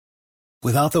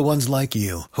Without the ones like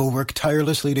you, who work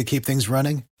tirelessly to keep things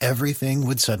running, everything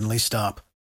would suddenly stop.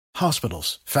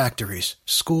 Hospitals, factories,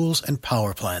 schools, and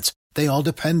power plants, they all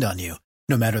depend on you.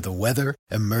 No matter the weather,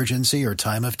 emergency, or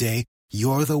time of day,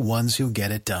 you're the ones who get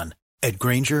it done. At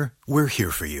Grainger, we're here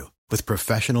for you with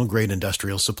professional-grade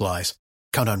industrial supplies.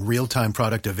 Count on real-time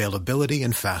product availability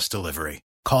and fast delivery.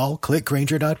 Call, click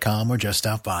Grainger.com, or just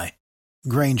stop by.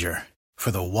 Grainger, for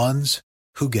the ones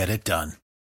who get it done.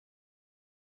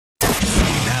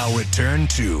 Now return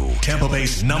to Tampa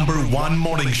Bay's #1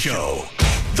 morning show,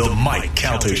 The Mike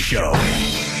Calta Show.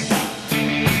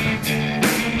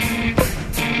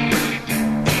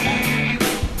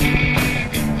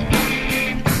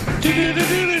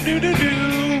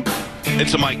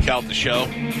 It's the Mike Calta Show.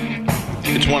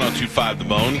 It's 102.5 The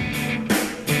Bone.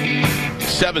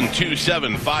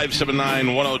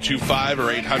 727-579-1025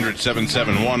 or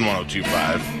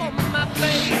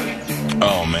 800-771-1025.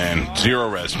 Oh, man. Zero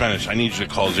Res. Spanish, I need you to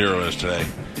call Zero Res today.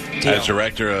 Deal. As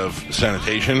director of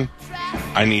sanitation,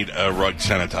 I need a rug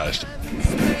sanitized.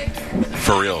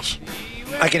 For reals.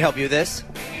 I can help you with this.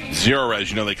 Zero Res,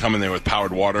 you know, they come in there with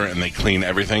powered water and they clean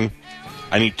everything.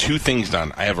 I need two things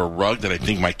done. I have a rug that I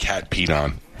think my cat peed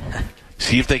on.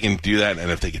 See if they can do that and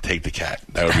if they could take the cat.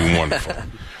 That would be wonderful.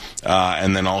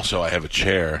 And then also I have a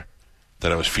chair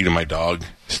that I was feeding my dog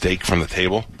steak from the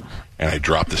table, and I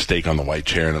dropped the steak on the white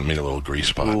chair and it made a little grease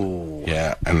spot. Ooh.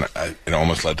 Yeah, and it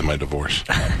almost led to my divorce.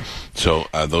 So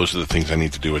those are the things I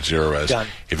need to do at Zero Res. Done.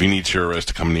 If you need Zero Res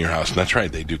to come into your house, and that's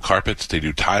right, they do carpets, they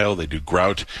do tile, they do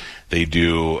grout, they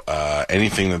do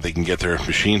anything that they can get their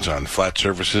machines on, flat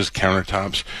surfaces,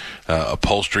 countertops,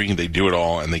 upholstery, they do it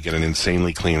all, and they get it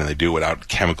insanely clean, and they do it without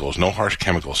chemicals, no harsh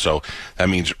chemicals. So that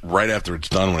means right after it's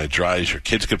done, when it dries, your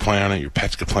kids could play on it, your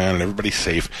pets could play on it, everybody's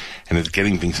safe, and it's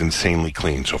getting things insanely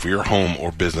clean. So for your home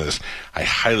or business, I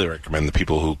highly recommend the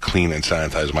people who clean and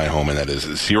sanitize my home, and that is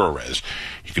Zero Res.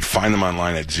 You can find them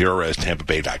online at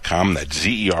ZeroResTampaBay.com. That's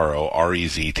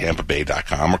ZeroRez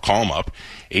TampaBay.com, or call them up,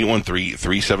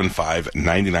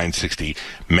 813-375-9960.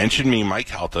 Mention me, Mike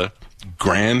Calta,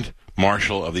 Grand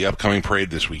Marshal of the upcoming parade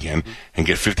this weekend, and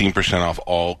get 15% off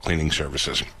all cleaning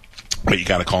services. But you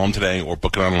got to call them today or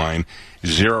book it online,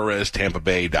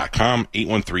 ZeroResTampaBay.com,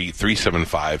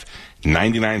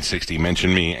 813-375-9960.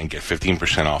 Mention me and get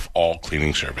 15% off all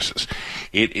cleaning services.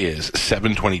 It is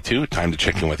 7:22. Time to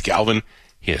check in with Galvin.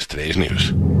 Here's today's news.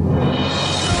 And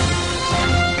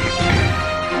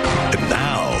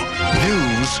now,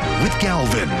 news with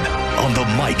Galvin on the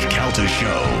Mike Calta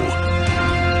Show.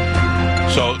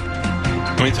 So,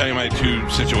 let me tell you my two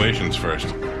situations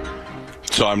first.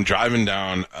 So I'm driving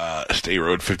down State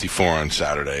Road 54 on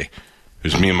Saturday. It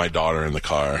was me and my daughter in the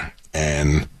car,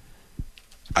 and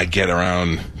I get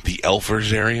around the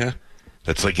Elfers area.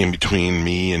 That's like in between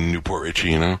me and Newport Richie,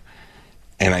 you know?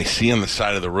 And I see on the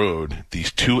side of the road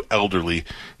these two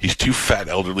fat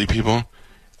elderly people,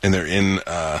 and they're in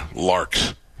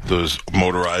Larks, those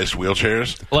motorized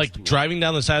wheelchairs. Like driving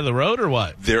down the side of the road, or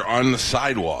what? They're on the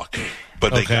sidewalk,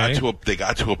 but they got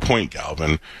to a point,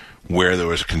 Galvin, where there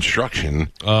was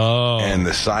construction, and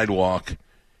the sidewalk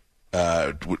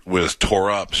was tore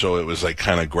up, so it was like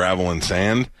kind of gravel and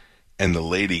sand, and the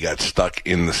lady got stuck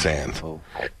in the sand. Oh.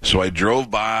 So I drove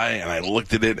by, and I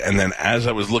looked at it, and then as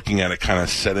I was looking at it, kind of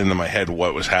set into my head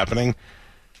what was happening,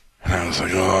 and I was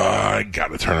like, I got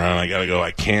to turn around, I got to go, I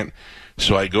can't.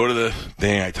 So I go to the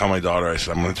thing, I tell my daughter, I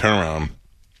said, I'm going to turn around,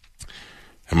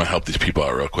 I'm going to help these people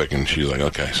out real quick, and she's like,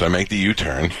 okay. So I make the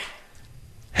U-turn,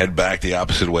 head back the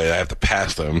opposite way, I have to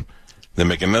pass them, then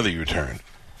make another U-turn.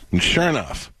 And sure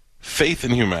enough, faith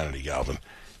in humanity, Galvin,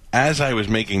 as I was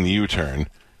making the U-turn,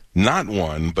 not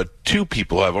one, but two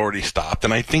people have already stopped,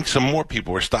 and I think some more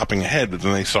people were stopping ahead, but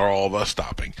then they saw all of us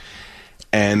stopping.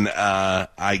 And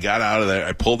I got out of there.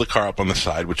 I pulled the car up on the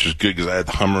side, which was good because I had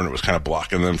the Hummer, and it was kind of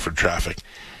blocking them for traffic.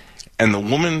 And the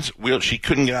woman's she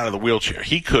couldn't get out of the wheelchair.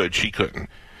 He could, she couldn't.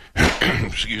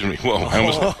 Excuse me. Whoa, I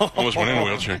almost went in a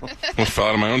wheelchair. Almost fell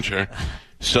out of my own chair.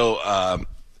 So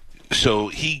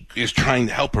he is trying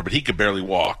to help her, but he could barely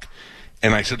walk.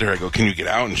 And I said to her, I go, can you get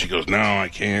out? And she goes, no, I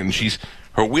can't. And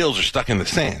her wheels are stuck in the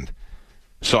sand.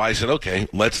 So I said, okay,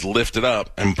 let's lift it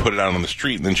up and put it out on the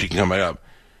street, and then she can come back up.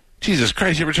 Jesus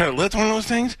Christ, you ever try to lift one of those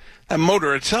things? That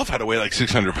motor itself had to weigh like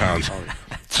 600 pounds.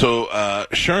 So,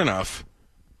 sure enough,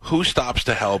 who stops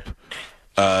to help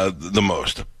the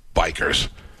most? Bikers.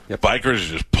 Yep. Bikers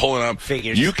are just pulling up.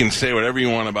 Figures. You can say whatever you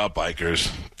want about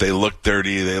bikers. They look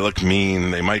dirty. They look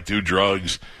mean. They might do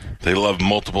drugs. They love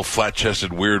multiple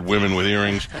flat-chested weird women with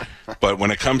earrings. But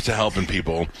when it comes to helping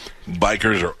people,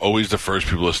 bikers are always the first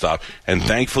people to stop. And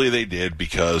thankfully they did,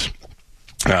 because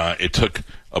it took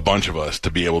a bunch of us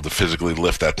to be able to physically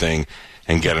lift that thing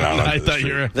and get it out. I thought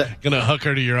you were going to hook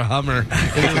her to your Hummer.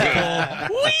 I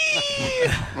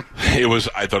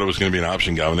thought it was going to be an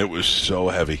option, Galvin. It was so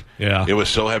heavy. Yeah. It was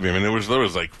so heavy. I mean, there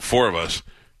was like 4 of us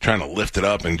trying to lift it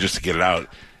up and just to get it out.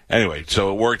 Anyway,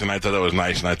 so it worked, and I thought that was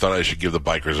nice, and I thought I should give the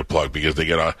bikers a plug because they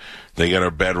get a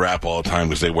bad rap all the time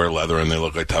because they wear leather and they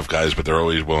look like tough guys, but they're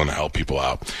always willing to help people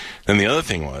out. And the other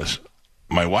thing was,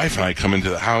 my wife and I come into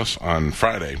the house on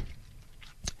Friday,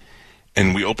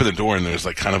 and we open the door, and there's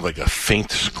like kind of like a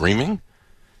faint screaming,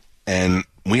 and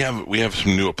we have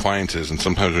some new appliances, and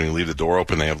sometimes when you leave the door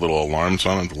open, they have little alarms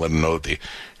on them to let them know that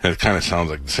and it kind of sounds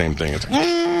like the same thing. It's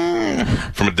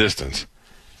like, from a distance.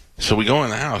 So we go in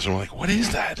the house, and we're like, what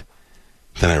is that?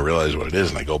 Then I realize what it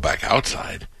is, and I go back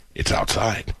outside. It's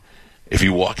outside. If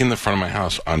you walk in the front of my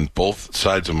house, on both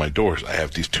sides of my doors, I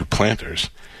have these 2 planters,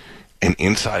 and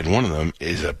inside one of them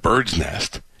is a bird's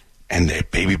nest, and the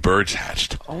baby birds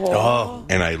hatched. Oh.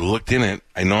 And I looked in it.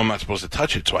 I know I'm not supposed to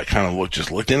touch it, so I kind of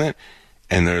looked in it,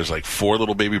 and there's like 4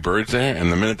 little baby birds there,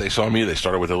 and the minute they saw me, they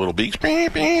started with their little beaks.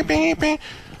 Beep, beep, beep, beep.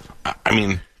 I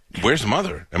mean, where's the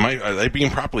mother? Are they being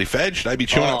properly fed? Should I be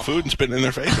chewing up food and spitting in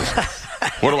their faces?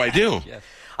 What do I do? Yeah.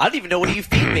 I don't even know what do you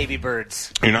feed baby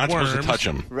birds. You're not supposed to touch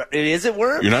them. Is it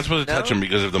worms? You're not supposed to touch them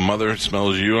because if the mother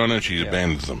smells you on it, she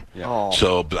abandons them. Yeah.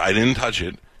 So I didn't touch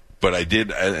it, but I did.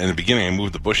 In the beginning, I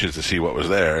moved the bushes to see what was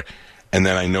there, and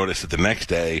then I noticed that the next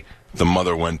day, the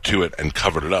mother went to it and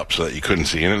covered it up so that you couldn't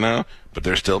see in it now, but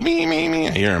they're still me.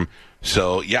 I hear them.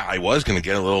 So, yeah, I was going to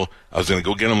go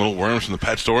get them little worms from the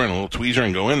pet store and a little tweezer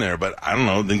and go in there, but I don't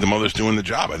know. I think the mother's doing the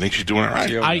job. I think she's doing it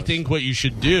right. I think what you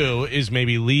should do is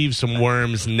maybe leave some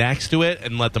worms next to it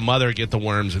and let the mother get the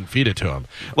worms and feed it to them.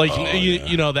 Like,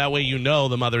 you know, that way you know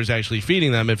the mother's actually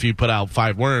feeding them. If you put out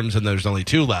 5 worms and there's only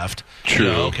 2 left, true.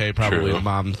 You know, okay, probably the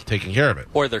mom's taking care of it.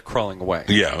 Or they're crawling away.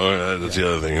 Yeah, that's the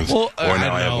other thing. Or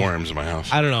now I have worms in my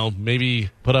house. I don't know.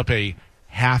 Maybe put up a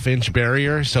half-inch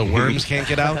barrier so worms can't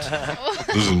get out.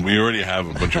 Listen, we already have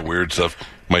a bunch of weird stuff.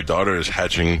 My daughter is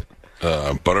hatching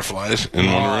butterflies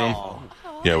in one room.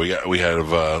 Yeah, we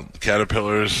have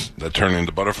caterpillars that turn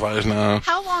into butterflies now.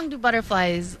 How long do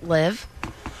butterflies live?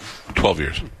 12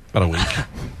 years. About a week.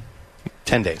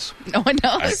 10 days. No one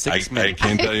knows. I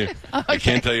can't tell you. Okay. I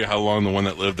can't tell you how long the one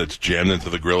that lived that's jammed into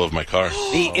the grill of my car.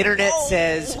 The internet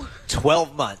says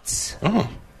 12 months. Oh.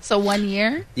 So 1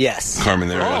 year? Yes. Carmen,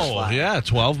 there it is. Oh, yeah,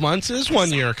 12 months is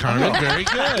 1 year, Carmen. Very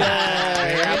good.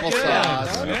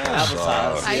 Applesauce. Yeah.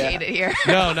 Applesauce. I hate it here.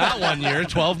 No, not 1 year,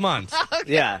 12 months.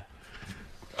 Okay. Yeah.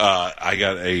 I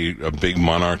got a big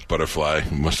monarch butterfly.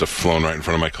 Must have flown right in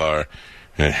front of my car.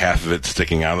 And half of it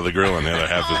sticking out of the grill and the other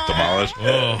half is demolished.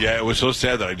 Oh. Yeah, it was so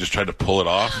sad that I just tried to pull it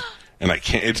off. And I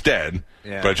can't. It's dead.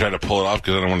 Yeah. But I tried to pull it off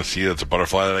because I don't want to see it's a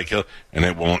butterfly that I killed, and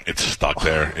it won't. It's stuck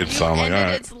there. It's I'm like, all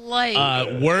right. It's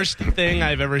like worst thing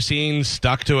I've ever seen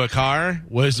stuck to a car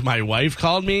was my wife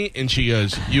called me and she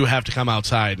goes, "You have to come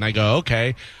outside." And I go,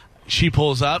 "Okay." She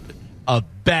pulls up. A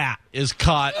bat is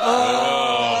caught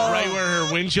right where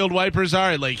her windshield wipers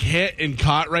are. It like hit and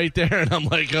caught right there, and I'm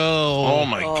like, oh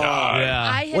my god!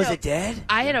 Yeah. Was it dead?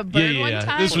 I had a bird one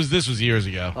time. This was years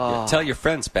ago. Yeah, tell your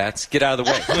friends, bats, get out of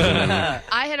the way.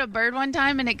 I had a bird one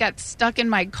time, and it got stuck in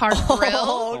my car grill.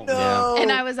 Oh, no.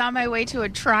 And I was on my way to a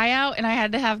tryout, and I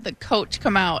had to have the coach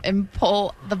come out and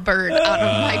pull the bird out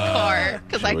of my car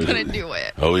because I couldn't do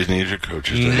it. Always need your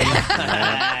coaches. To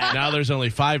Now there's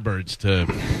only 5 birds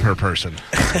per person.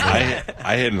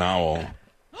 I had an owl,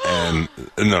 and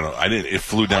no, I didn't. It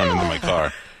flew down into my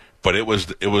car, but it was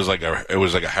like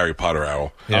a Harry Potter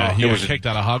owl. Yeah, he it was kicked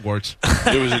out of Hogwarts.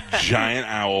 It was a giant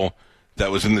owl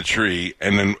that was in the tree,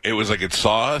 and then it was like it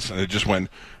saw us, and it just went.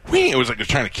 Whee! It was like it was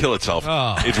trying to kill itself.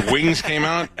 Oh. Its wings came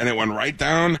out, and it went right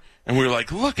down, and we were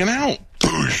like, looking out,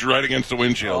 boosh, right against the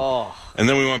windshield. Oh. And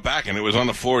then we went back, and it was on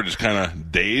the floor, just kind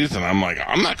of dazed, and I'm like,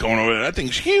 I'm not going over there. That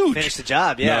thing's huge. Finish the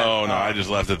job, yeah. No, I just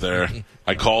left it there.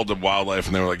 I called the wildlife,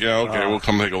 and they were like, yeah, okay, we'll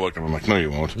come take a look. And I'm like, no, you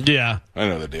won't. Yeah. I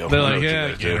know the deal. They're like,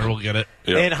 yeah, we'll get it.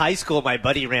 Yeah. In high school, my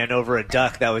buddy ran over a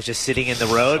duck that was just sitting in the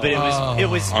road, but it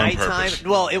was On nighttime. purpose.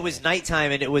 Well, it was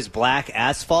nighttime, and it was black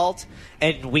asphalt,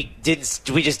 and we just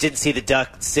didn't see the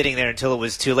duck sitting there until it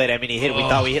was too late. I mean, we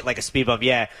thought we hit like a speed bump.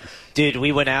 Yeah, dude,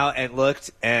 we went out and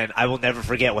looked, and I will never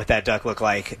forget what that duck looked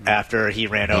like after he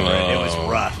ran over it. It was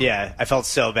rough. Yeah, I felt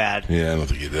so bad. Yeah, I don't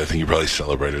think you did. I think you probably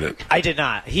celebrated it. I did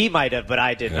not. He might have, but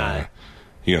I did not.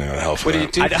 You're going to hell for What do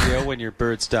that. you do, Theo, when your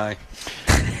birds die?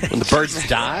 When the birds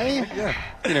die? Yeah.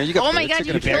 You know, you got Oh my birds, God,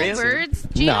 you're you gonna bury kill them. birds?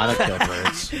 Jeez. No, I don't kill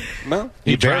birds. Well,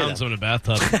 He bury drowns them in a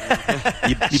bathtub.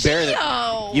 You bury them.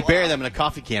 No. You bury them in a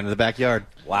coffee can in the backyard.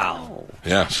 Wow.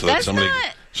 Yeah, so that That's somebody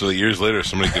not- so that years later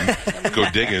somebody can go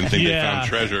digging and think they found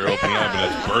treasure, open it up,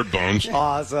 and it's bird bones.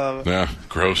 Awesome. Yeah,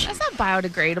 gross. That's not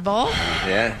biodegradable.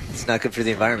 Yeah, it's not good for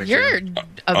the environment. You're Jim.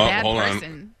 a bad hold person.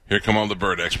 on. Here come all the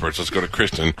bird experts. Let's go to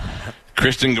Kristen.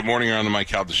 Kristen, good morning. You're on the Mike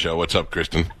Calta Show. What's up,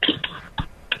 Kristen?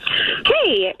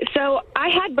 Hey, so I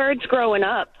had birds growing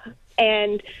up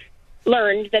and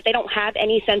learned that they don't have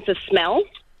any sense of smell.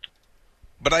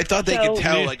 But I thought they could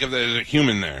tell, like, if there's a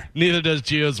human there. Neither does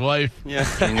Gio's wife. Yeah.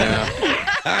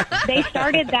 They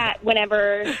started that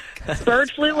whenever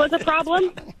bird flu was a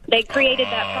problem. They created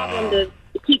that problem to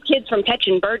keep kids from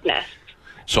touching bird nests.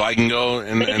 So I can go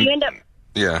and... But if you end up...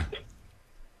 Yeah.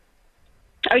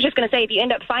 I was just going to say, if you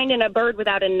end up finding a bird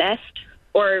without a nest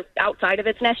or outside of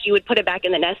its nest, you would put it back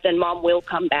in the nest and Mom will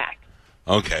come back.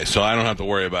 Okay, so I don't have to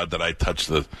worry about that I touched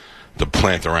the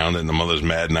plant around it and the mother's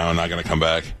mad now and not going to come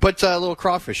back. Put a little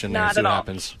crawfish in there and Not see at what all.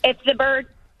 happens.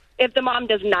 If the mom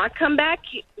does not come back,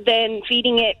 then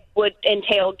feeding it would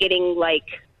entail getting,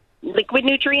 like, liquid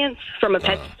nutrients from a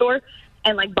pet store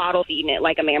and, like, bottle feeding it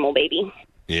like a mammal baby.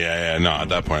 Yeah, no, at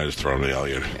that point I just throw it in the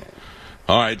alligator.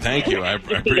 All right, thank you. I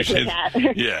appreciate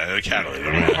it. Yeah, the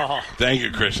cat. Thank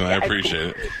you, Kristen. I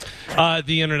appreciate it.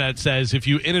 The internet says if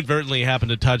you inadvertently happen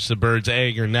to touch the bird's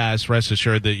egg or nest, rest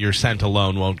assured that your scent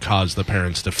alone won't cause the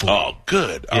parents to flee. Oh,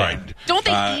 good. All right. Don't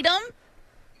they eat them?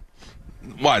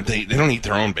 What? They don't eat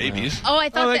their own babies? Oh, I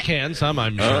thought they can. Some,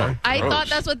 I'm sure. I thought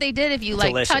that's what they did if you,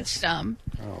 like, touched them.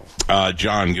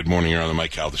 John, good morning. You're on the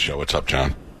Mike Calta Show. What's up,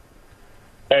 John?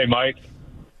 Hey, Mike.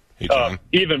 Hey, John.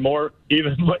 Even more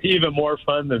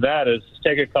fun than that is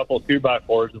take a couple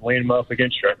 2x4s and lean them up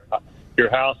against your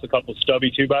house, a couple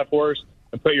stubby 2x4s,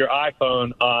 and put your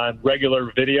iPhone on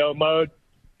regular video mode,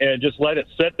 and just let it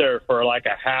sit there for like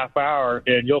a half hour,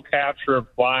 and you'll capture them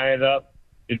flying up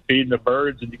and feeding the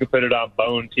birds, and you can put it on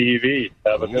Bone TV.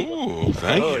 Have a good one. Ooh,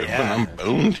 thank you. Yeah. On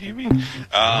Bone TV.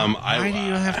 Why do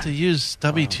you have to use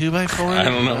stubby 2x4? I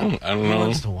don't know. Who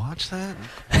wants to watch that?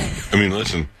 I mean,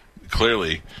 listen.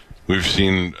 Clearly, we've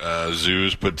seen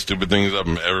zoos put stupid things up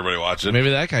and everybody watches it. Maybe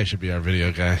that guy should be our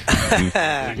video guy. We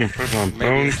can put it on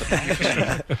Bone.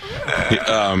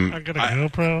 I got a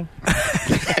GoPro.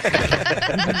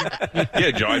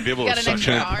 Yeah, Joe, I'd be able to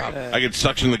suction it. I could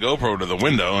suction the GoPro to the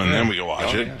window and then we could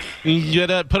watch it. You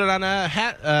gotta put it on a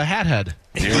hat head.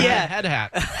 Yeah. Head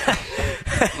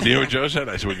hat. Do you know what Joe said?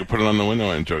 I said we could put it on the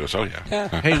window and Joe goes, oh,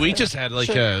 yeah. Hey, we just had like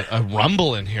a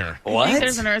rumble in here. I think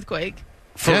there's an earthquake.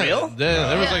 For real?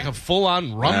 There was like a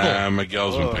full-on rumble.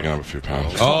 Miguel's been picking up a few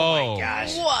pounds. Oh, my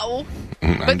gosh. Whoa.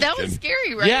 I'm But just that was kidding.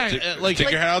 scary, right? Yeah,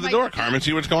 Take your head out the door, Carmen.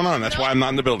 See what's going on. That's why I'm not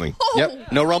in the building. Oh.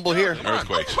 Yep, no rumble here.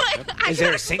 Earthquakes. Is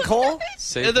there a sinkhole?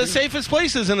 the safest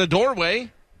place is in the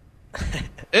doorway.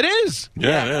 It is.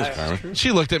 Yeah, it is, Carmen.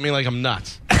 She looked at me like I'm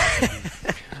nuts.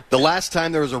 The last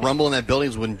time there was a rumble in that building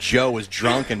was when Joe was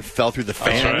drunk and fell through the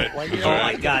fan. That's right. Oh,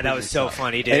 my God. That was so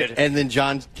funny, dude. And then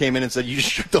John came in and said, "You just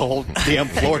shook the whole damn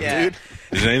floor, Yeah. dude."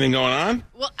 Is there anything going on?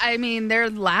 Well, I mean, they're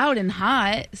loud and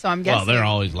hot, so I'm guessing. Well, they're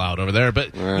always loud over there,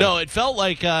 but no, it felt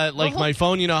like my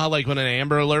phone. You know how like when an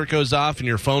Amber Alert goes off and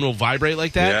your phone will vibrate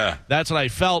like that. Yeah. That's what I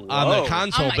felt on the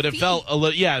console, On my but it feet. felt a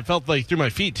little. Yeah, it felt like through my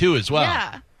feet too as well.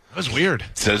 Yeah. It was weird.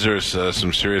 It says there's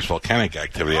some serious volcanic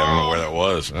activity. I don't know where that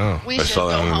was. Oh. We I should saw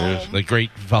that go on the home. news. The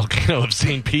great volcano of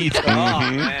St. Pete. Oh,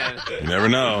 man. You never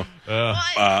know.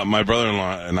 What? My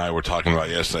brother-in-law and I were talking about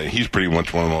yesterday. He's pretty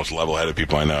much one of the most level-headed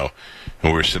people I know.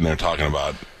 And we were sitting there talking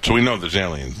about, so we know there's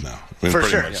aliens now. I mean, For pretty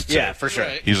sure. much, Yeah, for sure.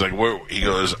 He's like, he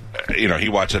goes, he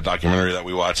watched that documentary that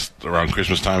we watched around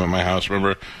Christmas time at my house.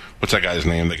 Remember? What's that guy's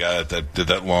name? The guy that did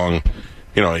that long,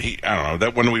 I don't know,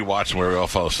 that one we watched where we all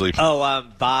fell asleep. Oh,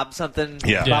 Bob something?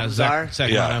 Yeah. Bob Lazar?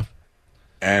 Yeah.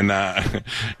 And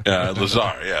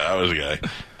Lazar, yeah, that was the guy.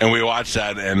 And we watched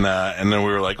that, and then we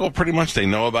were like, oh, pretty much they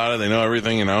know about it, they know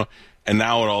everything, And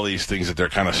now with all these things that they're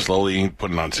kind of slowly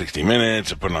putting on 60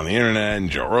 Minutes and putting on the internet and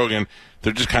Joe Rogan,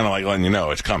 they're just kind of like letting you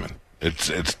know it's coming. It's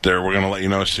there. We're going to let you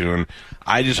know soon.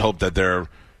 I just hope that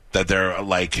they're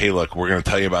like, hey, look, we're going to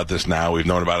tell you about this now. We've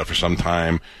known about it for some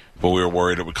time, but we were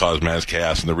worried it would cause mass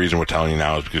chaos. And the reason we're telling you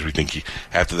now is because we think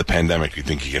after the pandemic, we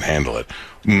think you can handle it.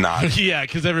 Not Yeah,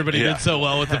 because everybody Yeah. did so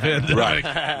well with the pandemic.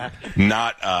 right.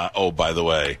 Not oh, by the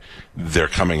way, they're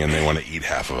coming and they want to eat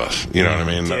half of us. You know what I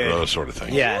mean? Dude. Those sort of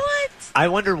things. Yeah. I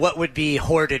wonder what would be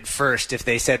hoarded first if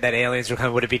they said that aliens were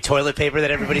coming. Would it be toilet paper that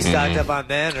everybody stocked up on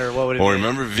then, or what would it Well, be?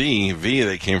 remember V?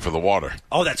 They came for the water.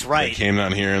 Oh, that's They right. came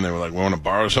down here and they were like, we want to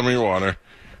borrow some of your water.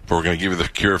 but we're going to give you the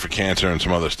cure for cancer and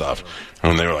some other stuff.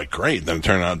 And they were like, great. Then it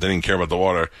turned out they didn't care about the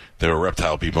water. They were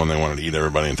reptile people, and they wanted to eat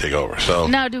everybody and take over. So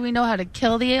now, do we know how to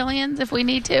kill the aliens if we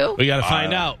need to? We got to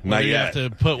find out. Not you yet. have to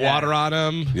put water on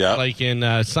them, like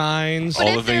in signs.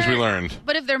 All the things we learned.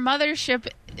 But if their mothership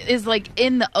is like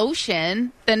in the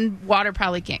ocean, then water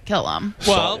probably can't kill them.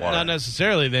 Well, not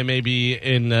necessarily. They may be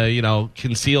in,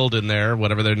 concealed in there,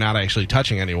 whatever. They're not actually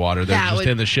touching any water. They're just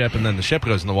in the ship, and then the ship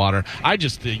goes in the water. I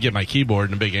just get my keyboard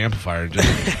and a big amplifier and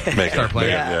just start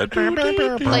playing.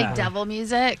 Like devil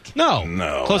music?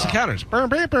 No. Close Encounters. I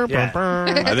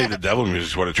think the devil music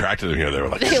is what attracted them here. They were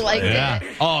like, they liked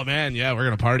it. Oh, man, yeah, we're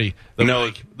going to party.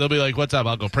 They'll be like, what's up?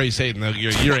 I'll go praise Satan.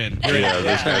 You're in.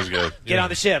 This guy's good. Get on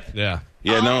the ship. Yeah.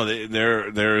 Yeah, no,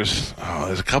 there's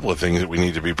a couple of things that we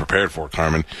need to be prepared for,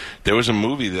 Carmen. There was a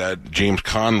movie that James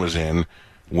Caan was in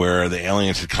where the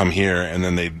aliens had come here and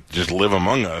then they just live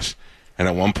among us. And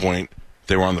at one point,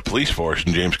 they were on the police force,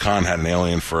 and James Caan had an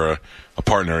alien for a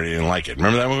partner, and he didn't like it.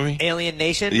 Remember that movie? Alien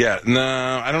Nation? Yeah, no,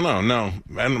 I don't know. No,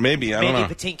 maybe, I don't know.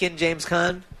 Mandy Patinkin, James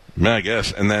Caan? Yeah, I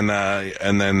guess. And then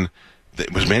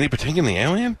was Mandy Patinkin the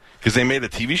alien? Because they made a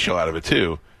TV show out of it,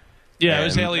 too. Yeah, it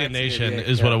was Alien Nation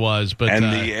is what it was. But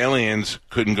the aliens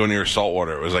couldn't go near salt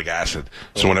water. It was like acid.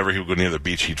 So whenever he would go near the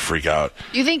beach, he'd freak out.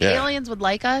 You think aliens would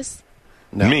like us?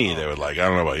 No. Me, they would like. I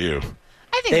don't know about you.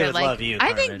 I think they would would like, love you,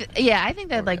 I think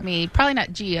they'd like me. Probably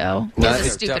not Geo. He has a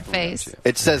stupid face.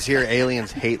 It says here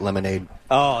aliens hate lemonade.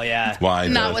 Oh, yeah. Why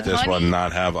Not does with this honey. one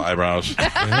not have eyebrows?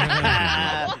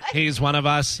 he's one of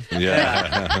us.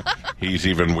 Yeah. He's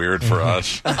even weird for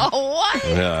us. Oh, what?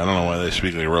 Yeah, I don't know why they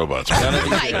speak like robots. Oh,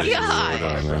 my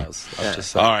God.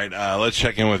 All right, let's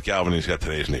check in with Galvin. He's got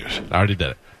today's news. I already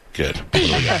did it. Good. What do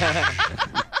we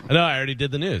got? No, I already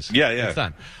did the news. Yeah. It's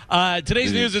done.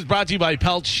 Today's news is brought to you by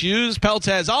Pelt's Shoes. Pelt's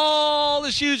has all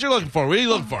the shoes you're looking for. What are you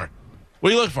looking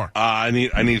for? I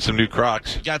need some new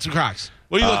Crocs. Got some Crocs.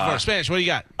 What are you looking for? Spanish, what do you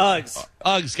got? Uggs.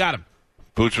 Uggs, got them.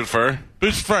 Boots with fur?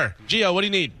 Boots with fur. Gio, what do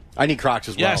you need? I need Crocs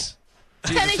as well. Yes.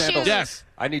 Tennis shoes. Yes.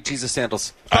 I need Jesus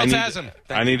sandals. Pelt's has them.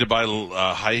 I need to buy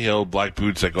high-heel black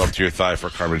boots that go up to your thigh for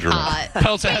Carmen's room.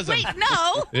 Pelt's has them. Wait,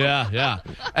 no. Yeah.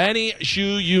 Any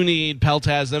shoe you need, Pelt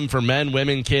has them for men,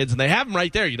 women, kids, and they have them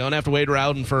right there. You don't have to wait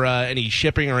around for any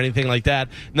shipping or anything like that.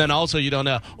 And then also you don't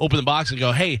open the box and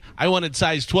go, hey, I wanted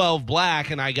size 12 black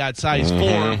and I got size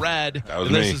 4 red,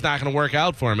 and this is not going to work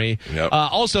out for me. Yep.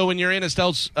 Also, when you're in a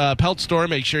Pelt store,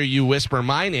 make sure you whisper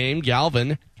my name,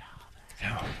 Galvin.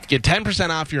 Get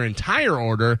 10% off your entire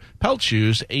order. Pelt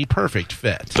Shoes, a perfect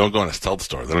fit. Don't go in a stealth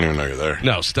store. They don't even know you're there.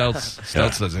 No, Stealth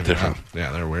doesn't. Different.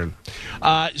 Yeah, they're weird.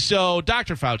 So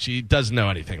Dr. Fauci doesn't know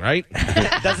anything, right?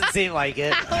 Doesn't seem like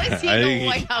it. How is he the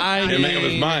White House? He make up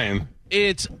his mind.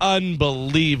 It's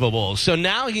unbelievable. So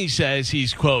now he says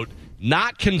he's, quote,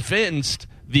 not convinced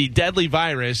the deadly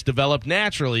virus developed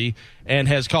naturally and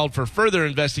has called for further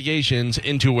investigations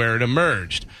into where it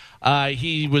emerged.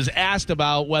 He was asked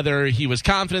about whether he was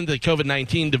confident that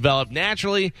COVID-19 developed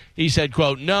naturally. He said,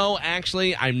 quote, no,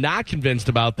 actually, I'm not convinced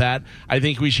about that. I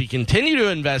think we should continue to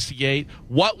investigate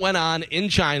what went on in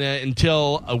China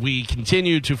until we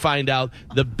continue to find out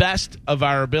the best of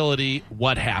our ability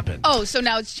what happened. Oh, so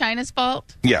now it's China's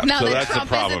fault? Yeah, Now so that that's Trump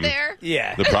the problem. isn't there?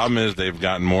 Yeah. The problem is they've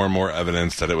gotten more and more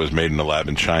evidence that it was made in a lab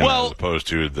in China as opposed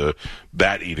to the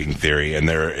bat-eating theory, and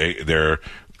they're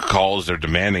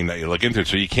demanding that you look into it.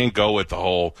 So you can't go with the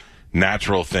whole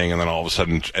natural thing and then all of a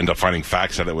sudden end up finding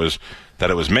facts that it was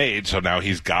made. So now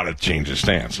he's got to change his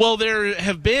stance. Well, there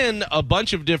have been a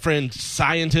bunch of different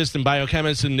scientists and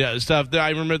biochemists and stuff. I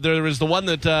remember there was the one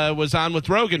that was on with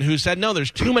Rogan who said, no,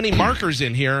 there's too many markers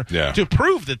in here to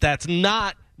prove that that's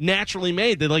not naturally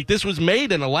made. That like this was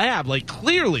made in a lab. Like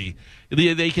clearly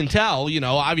they can tell,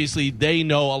 obviously they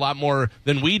know a lot more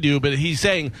than we do, but he's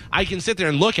saying I can sit there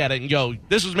and look at it and go,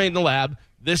 this was made in the lab,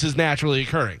 this is naturally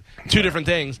occurring. Two different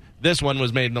things. This one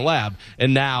was made in the lab,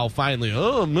 and now finally,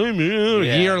 a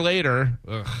year later,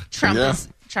 Trump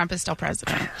is still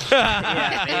president.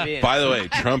 By the way,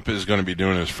 Trump is going to be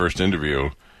doing his first interview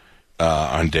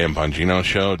on Dan Bongino's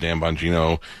show. Dan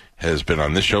Bongino has been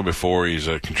on this show before. He's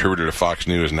a contributor to Fox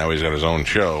News, and now he's got his own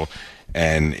show.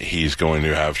 And he's going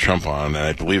to have Trump on, and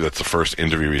I believe that's the first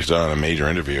interview he's done, a major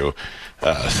interview,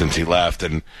 since he left,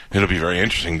 and it'll be very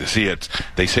interesting to see it.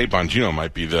 They say Bongino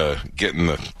might be getting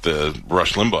the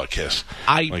Rush Limbaugh kiss.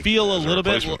 I feel a little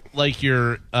bit like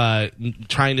you're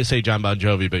trying to say John Bon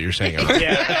Jovi, but you're saying it wrong.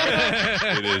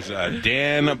 Yeah. It is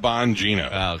Dan Bongino.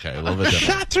 Oh, okay, a little bit different.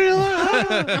 Shot through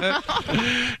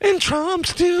and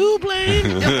Trump's to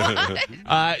blame.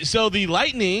 So the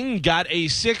Lightning got a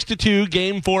 6-2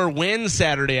 Game 4 win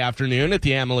Saturday afternoon at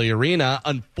the Amalie Arena.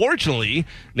 Unfortunately,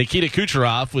 Nikita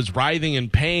Kucherov was writhing in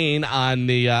pain on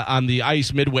the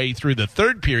ice midway through the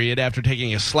third period after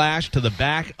taking a slash to the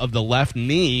back of the left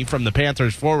knee from the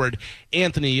Panthers forward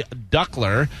Anthony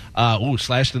Duckler.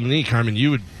 Slash to the knee, Carmen.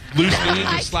 You would loose knee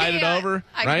and slide it over,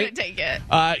 I right? couldn't take it.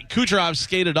 Kucherov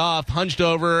skated off, hunched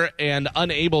over, and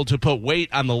unable to put weight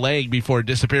on the leg before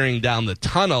disappearing down the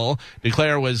tunnel.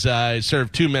 Duclair was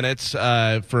served 2 minutes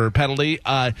for penalty.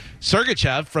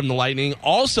 Sergachev from the Lightning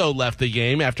also left the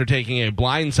game after taking a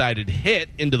blindsided hit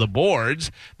into the boards.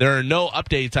 There are no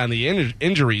updates on the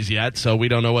injuries yet, so we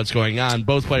don't know what's going on.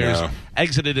 Both players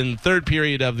exited in the third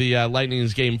period of the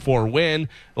Lightning's Game 4 win.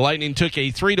 The Lightning took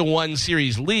a 3-1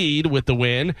 series lead with the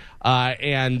win,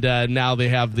 and now they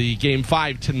have the Game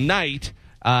 5 tonight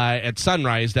at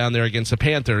sunrise down there against the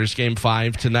Panthers. Game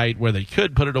 5 tonight where they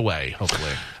could put it away,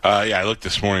 hopefully. I looked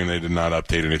this morning. They did not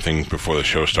update anything before the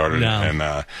show started. No. And,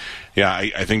 I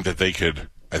think that they could...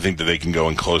 I think that they can go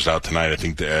and close out tonight. I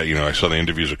think that, I saw the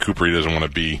interviews with Cooper. He doesn't want to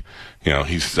be,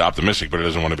 he's optimistic, but he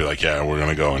doesn't want to be like, yeah, we're going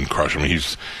to go and crush them.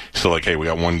 He's still like, hey, we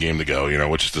got one game to go,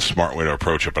 which is the smart way to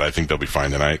approach it, but I think they'll be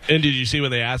fine tonight. And did you see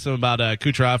when they asked him about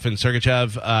Kucherov and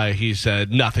Sergachev? He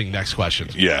said nothing. Next question.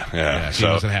 Yeah. He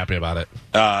wasn't happy about it.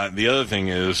 The other thing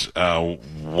is,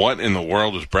 what in the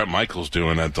world was Brett Michaels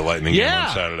doing at the Lightning game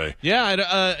on Saturday?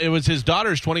 Yeah, it was his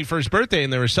daughter's 21st birthday,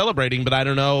 and they were celebrating, but I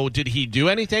don't know, did he do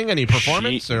anything? Any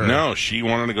performance? No, she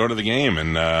wanted to go to the game,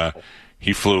 and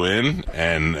he flew in,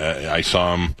 and I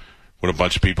saw him with a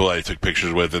bunch of people I took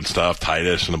pictures with and stuff,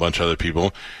 Titus and a bunch of other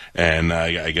people, and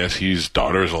I guess his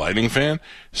daughter is a Lightning fan,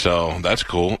 so that's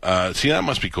cool. See, that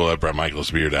must be cool that Brett Michaels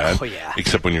to be your dad. Oh, yeah.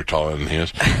 Except when you're taller than he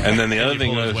is. And then the other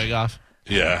thing was... wig off?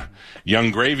 Yeah.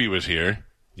 Young Gravy was here.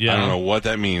 Yeah. I don't know what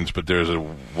that means, but there's a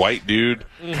white dude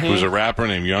who's a rapper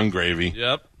named Young Gravy.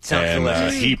 Yep. Sounds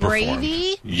delicious. He performed.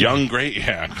 Gravy? Young Gravy.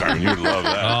 Yeah, Carmen, you'd love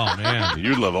that. Oh, man.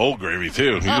 You'd love old gravy, too.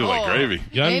 You would like gravy.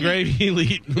 Young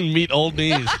Gravy meet old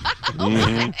knees.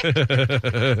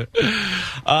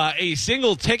 A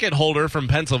single ticket holder from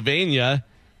Pennsylvania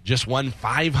just won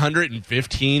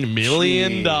 $515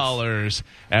 million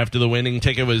after the winning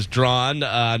ticket was drawn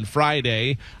on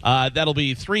Friday. That'll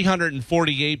be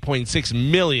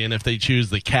 $348.6 million if they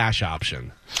choose the cash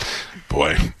option.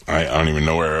 Boy, I don't even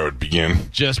know where I would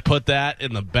begin. Just put that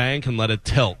in the bank and let it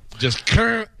tilt. Just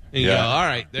and you go, all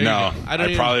right, there you go.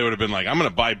 I probably would have been like, I'm going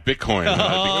to buy Bitcoin. And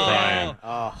I'd be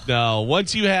crying. No,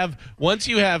 once you have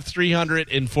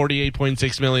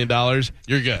 $348.6 million,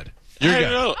 you're good. You're I good.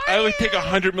 don't know. I would take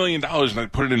 $100 million and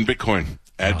I'd put it in Bitcoin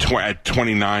at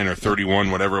 29 or 31,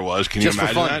 whatever it was. Can you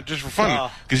imagine that? Just for fun.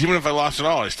 Because even if I lost it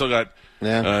all, I still got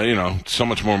so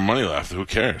much more money left. Who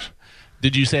cares?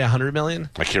 Did you say $100 million?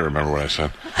 I can't remember what I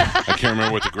said. I can't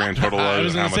remember what the grand total was. I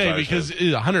was going to say, because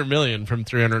 $100 million from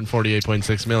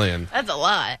 $348.6 million. That's a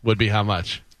lot. Would be how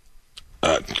much?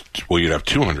 Well, you'd have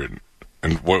 200.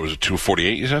 And what was it,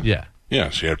 248 you said? Yeah. Yeah,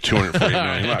 so you have $248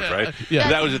 million left, right? Yeah.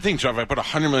 That was the thing. So if I put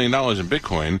 $100 million in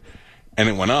Bitcoin and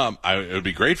it went up, it would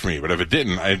be great for me. But if it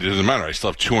didn't, it doesn't matter. I still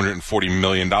have $240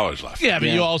 million left. Yeah, but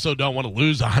you also don't want to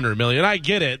lose $100 million. I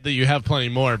get it that you have plenty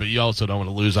more, but you also don't want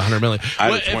to lose $100 million.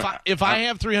 If I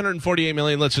have $348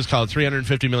 million, let's just call it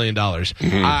 $350 million,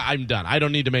 I'm done. I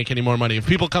don't need to make any more money. If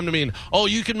people come to me and,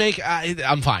 you can make,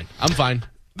 I'm fine. I'm fine.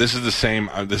 This is the same.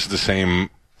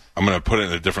 I'm going to put it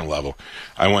at a different level.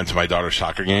 I went to my daughter's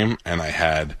soccer game, and I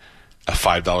had a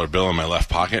 $5 bill in my left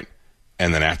pocket.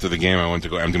 And then after the game, I went to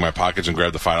go empty my pockets and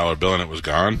grab the $5 bill, and it was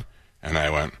gone. And I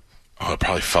went, it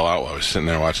probably fell out while I was sitting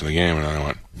there watching the game. And then I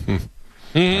went,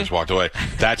 I just walked away.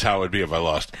 That's how it would be if I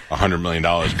lost $100 million,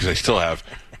 because I still have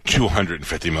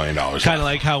 $250 million. Kind of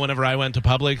like how whenever I went to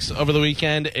Publix over the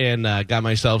weekend and got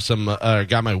my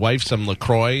wife some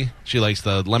LaCroix. She likes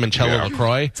the limoncello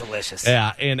LaCroix. Delicious.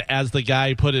 Yeah, and as the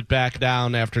guy put it back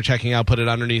down after checking out, put it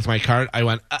underneath my cart, I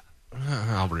went,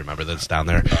 I'll remember that's down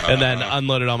there. And then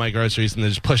unloaded all my groceries and then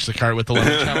just pushed the cart with the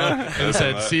limoncello and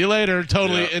said, see you later,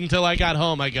 until I got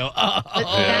home. I go,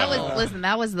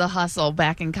 That was the hustle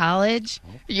back in college.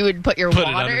 You would put water. It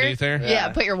underneath there?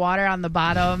 Yeah, put your water on the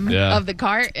bottom of the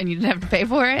cart and you didn't have to pay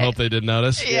for it. Hope they didn't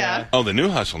notice. Yeah. Oh, the new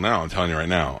hustle now, I'm telling you right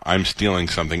now, I'm stealing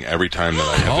something every time that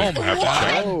I have to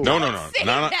check. No. I'm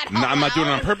not doing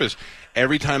it on purpose.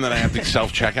 every time that I have to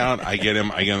self-checkout, I get in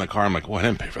the car. I'm like, well, I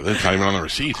didn't pay for this. It's not even on the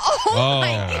receipt. Oh, my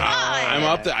God. I'm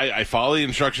up there. I follow the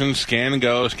instructions, scan and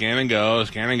go,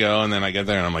 and then I get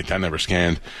there, and I'm like, that never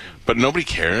scanned. But nobody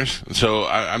cares. So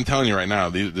I'm telling you right now,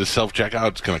 this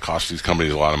self-checkout is going to cost these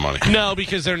companies a lot of money. No,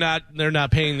 because they're not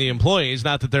paying the employees.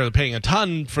 Not that they're paying a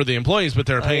ton for the employees, but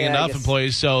they're paying enough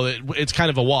employees, so it's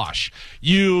kind of a wash.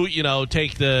 You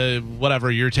take the whatever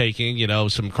you're taking,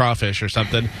 some crawfish or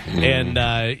something, and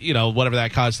whatever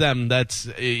that costs them. That's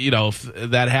if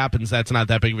that happens, that's not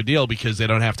that big of a deal because they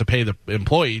don't have to pay the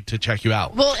employee to check you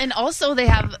out. Well, and also they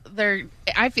have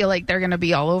I feel like they're going to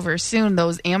be all over soon.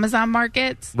 Those Amazon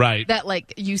markets, right? That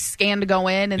you scan to go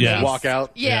in and they walk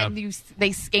out. Yeah, and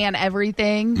they scan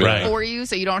everything for you,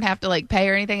 so you don't have to pay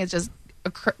or anything. It's just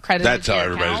a credit. That's how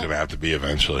everybody's going to have to be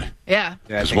eventually. Yeah.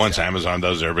 Because once Amazon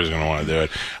does, everybody's going to want to do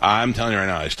it. I'm telling you right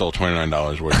now, I stole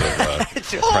 $29 worth of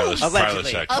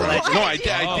Prilosec. No, I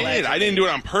did. I didn't do it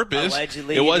on purpose.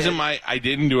 Allegedly, it wasn't I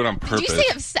didn't do it on purpose. Did you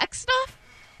say of sex stuff?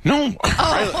 No.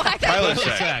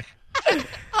 Prilosec.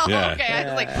 Yeah. Okay. I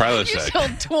was like, Prilosec. you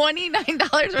sold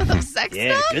 $29 worth of sex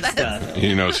stuff? Good stuff.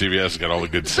 CVS has got all the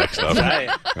good sex stuff. Right.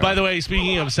 By the way,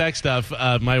 speaking of sex stuff,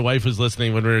 my wife was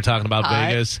listening when we were talking about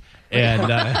Vegas. And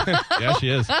yeah, she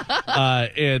is.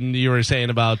 And you were saying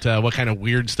about what kind of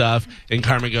weird stuff. And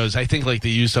Carmen goes, I think they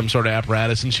use some sort of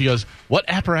apparatus. And she goes, what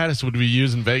apparatus would we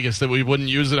use in Vegas that we wouldn't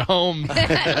use at home?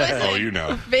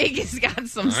 Vegas got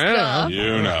some stuff.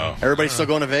 Everybody's still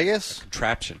going to Vegas?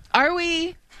 Contraption. Are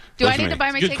we? Do I need to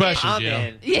buy my ticket? Good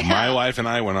question, Yeah. My wife and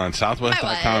I went on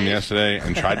Southwest.com yesterday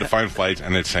and tried to find flights,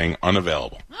 and it's saying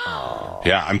unavailable.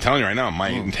 Yeah, I'm telling you right now, my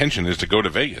intention is to go to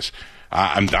Vegas.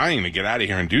 I'm dying to get out of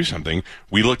here and do something.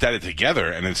 We looked at it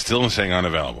together, and it's still saying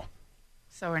unavailable.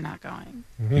 So we're not going.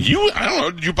 I don't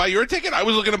know. Did you buy your ticket? I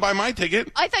was looking to buy my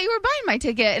ticket. I thought you were buying my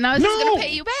ticket, and I was just going to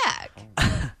pay you back.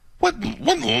 What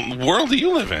world do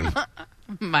you live in?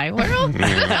 My world?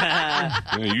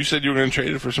 You said you were going to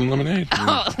trade it for some lemonade.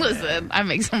 Oh, listen, I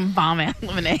make some bomb-ass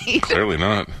lemonade. Clearly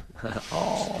not.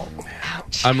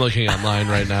 Ouch. I'm looking online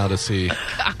right now to see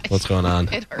what's going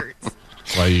on. It hurts.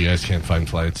 Why you guys can't find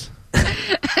flights.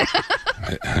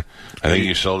 I think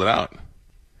you sold it out.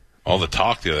 All the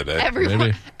talk the other day.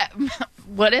 Everyone.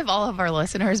 What if all of our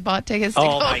listeners bought tickets to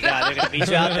go? My God, they're going to meet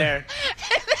you out there.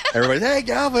 Everybody's, hey,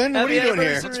 Galvin, what are you doing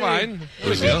here? That's fine.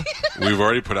 Listen, we've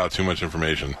already put out too much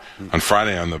information. On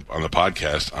Friday on the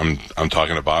podcast, I'm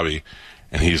talking to Bobby,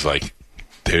 and he's like,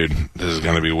 dude, this is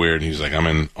going to be weird. He's like, I'm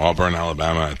in Auburn,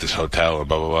 Alabama at this hotel, and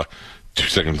blah, blah, blah. 2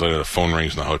 seconds later, the phone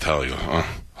rings in the hotel. He goes,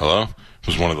 hello? It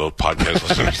was one of those podcast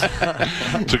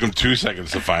listeners. Took him 2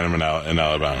 seconds to find him in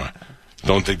Alabama.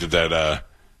 Don't think that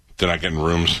they're not getting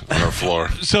rooms on our floor.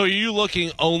 So are you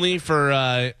looking only for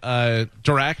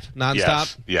direct,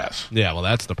 nonstop? Yes. Yeah, well,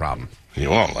 that's the problem. You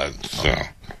won't. It's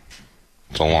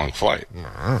a long flight.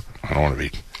 I don't want to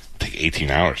take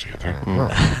 18 hours to get there.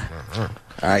 All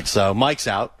right, so Mike's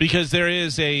out. Because there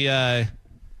is a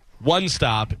one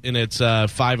stop, and it's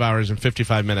 5 hours and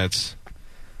 55 minutes,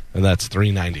 and that's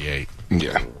 $398.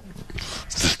 Yeah.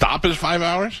 The stop is 5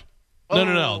 hours?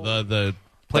 No. The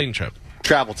plane trip.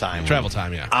 Travel time,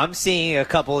 yeah. I'm seeing a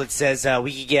couple that says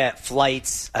we could get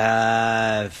flights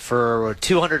for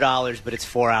 $200, but it's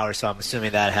 4 hours, so I'm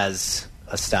assuming that has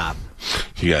a stop.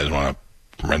 You guys want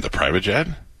to rent a private jet?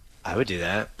 I would do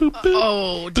that. Boop, boop,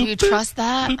 oh, do you trust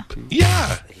that?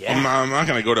 Yeah. I'm not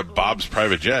going to go to Bob's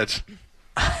private jets.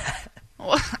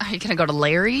 Are you going to go to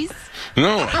Larry's?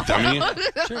 No, dummy.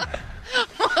 Sure.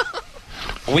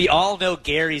 We all know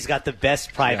Gary's got the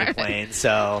best private plane,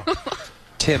 so...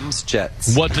 Tim's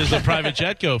Jets. What does a private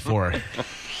jet go for?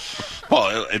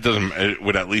 Well, it doesn't. It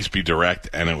would at least be direct,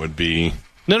 and it would be.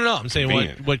 No. I'm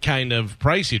saying what kind of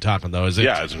price are you talking though? Is it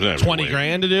it's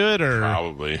 $20,000 to do it, or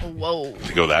probably? Whoa!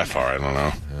 To go that far, I don't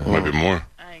know. It might be more.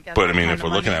 But I mean, if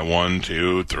we're looking at 1,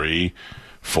 2, 3,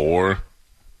 4,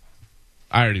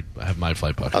 I already have my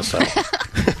flight booked.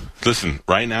 Listen,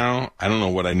 right now, I don't know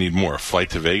what I need more: a flight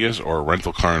to Vegas or a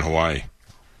rental car in Hawaii.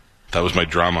 That was my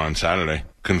drama on Saturday.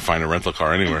 Couldn't find a rental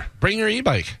car anywhere. Bring your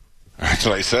e-bike. That's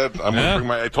what I said. I'm gonna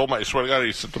bring I swear to God, I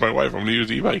said to my wife, I'm going to use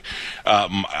the e-bike.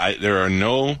 There are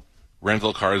no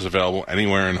rental cars available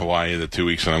anywhere in Hawaii the 2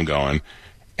 weeks that I'm going,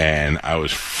 and I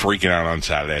was freaking out on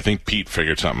Saturday. I think Pete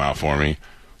figured something out for me.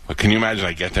 But can you imagine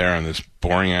I get there on this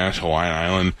boring-ass Hawaiian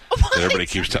island that everybody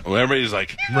keeps everybody's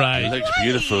like, right, it looks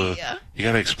beautiful. You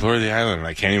got to explore the island, and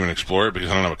I can't even explore it because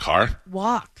I don't have a car.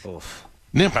 Walk. Oof.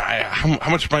 Yeah, but how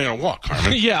much am I going to walk,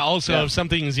 Carmen? If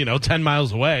something's 10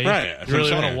 miles away, right? You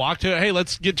really want to walk to it? Hey,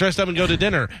 let's get dressed up and go to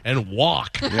dinner and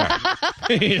walk. Yeah.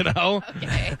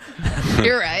 Okay.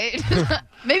 You're right.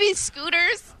 Maybe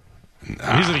scooters.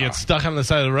 He's going to get stuck on the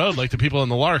side of the road like the people in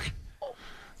the Lark.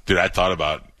 Dude, I thought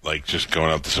about like just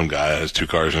going up to some guy that has 2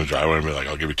 cars in his driveway and be like,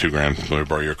 I'll give you $2,000. Let me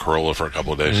borrow your Corolla for a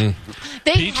couple of days.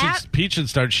 Pete should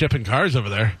start shipping cars over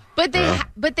there. But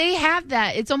they have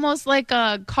that. It's almost like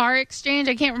a car exchange.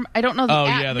 I don't know the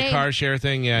app the name. car share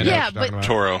thing. Yeah, I know what you're talking about.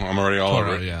 Toro. I'm already all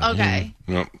over it. Yeah. Okay.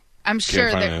 Nope. I'm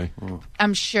sure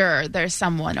there's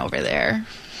someone over there.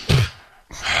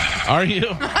 Are you?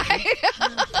 I'm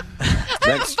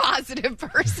a positive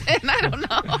person. I don't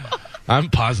know. I'm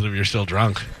positive you're still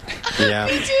drunk. Yeah.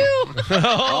 Me too.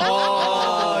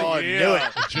 Knew it.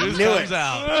 Truth comes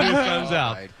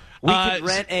out. We could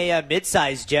rent a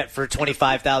mid-sized jet for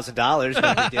 $25,000.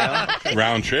 No big deal.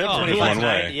 Round trip or just one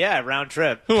way? Yeah, round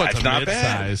trip. Who wants That's a not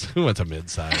mid-size? Who wants a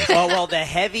mid-size? Oh, well, the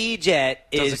heavy jet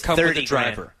Does is it come 30 with a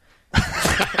driver?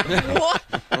 What?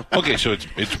 Okay, so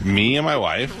it's me and my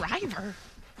wife, Driver.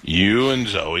 you and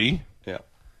Zoe. Yeah.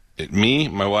 Me,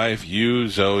 my wife, you,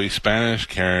 Zoe, Spanish,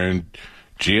 Karen,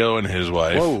 Gio and his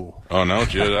wife. Whoa. Oh, no?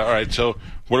 Gio, all right, so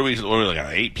what are we looking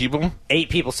at, 8 people? 8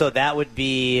 people, so that would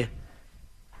be...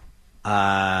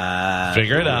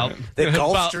 Figure it out. The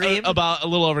Gulfstream? About a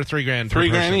little over $3,000.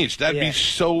 $3,000 each. That'd be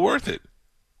so worth it.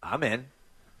 I'm in.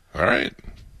 All right.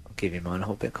 I'll give you my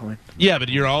whole Bitcoin. Yeah, but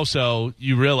you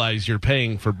realize you're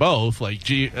paying for both. Like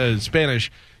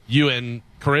Spanish, you and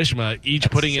Karishma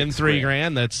each putting in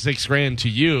 $3,000. That's $6,000 to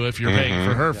you if you're paying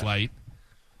for her flight.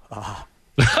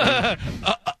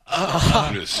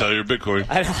 Just sell your Bitcoin.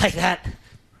 I don't like that.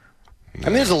 I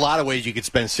mean, there's a lot of ways you could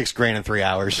spend $6,000 in 3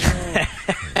 hours.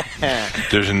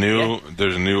 There's a new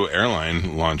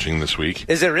airline launching this week.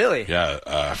 Is it really? Yeah,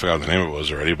 I forgot what the name of it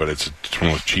was already, but it's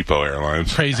one of those cheapo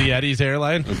airlines. Crazy Eddie's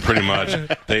airline. Pretty much.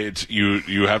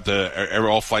 You have to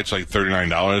all flights like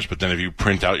 $39, but then if you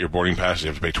print out your boarding pass, you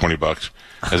have to pay $20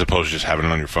 as opposed to just having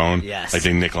it on your phone. Yes. Like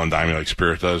they nickel and dime you like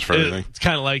Spirit does for everything. It's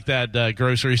kind of like that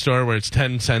grocery store where it's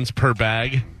 10 cents per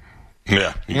bag.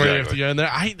 Yeah, exactly. Where you have to go in there.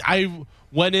 I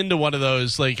went into one of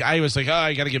those, like, I was like, oh,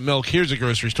 I got to get milk. Here's a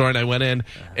grocery store. And I went in,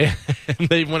 and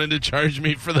they wanted to charge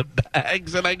me for the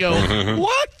bags. And I go,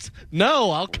 what?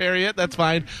 No, I'll carry it. That's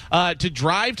fine. To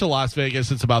drive to Las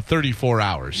Vegas, it's about 34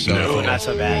 hours. So No. Not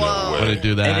so bad. I want to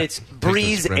do that. And it's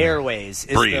Breeze Airways.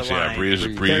 Is Breeze, the line. Breeze.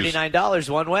 $39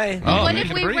 one way. Oh, What make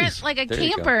if it we Breeze. rent like a There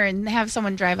you camper and have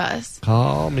someone drive us?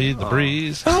 Call me the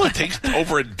breeze. Oh, it takes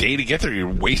over a day to get there.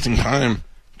 You're wasting time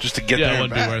just to get Yeah, there. it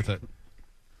wouldn't be worth it.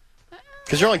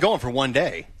 Because you're only going for one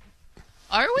day.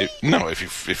 Are we? No,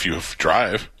 if you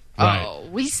drive. Right. Oh,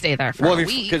 we stay there for a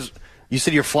week. Because you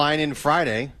said you're flying in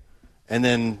Friday and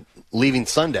then leaving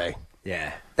Sunday.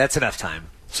 Yeah, that's enough time.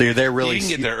 So you're there really... You can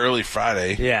get there early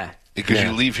Friday. Yeah. Because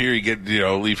you leave here,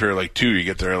 leave here like 2, you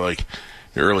get there like,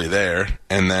 you're early there,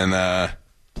 and then...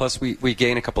 Plus, we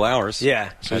gain a couple hours.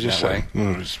 Yeah. So just that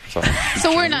way.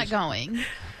 So we're not going.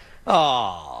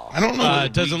 Oh. I don't know.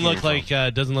 It doesn't look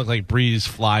like Breeze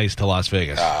flies to Las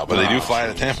Vegas. But they do fly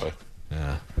to Tampa.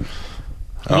 Yeah.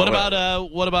 Oh,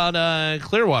 What about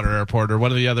Clearwater Airport or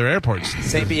one of the other airports?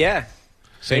 St. Pete, yeah.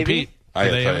 St. Maybe. Pete.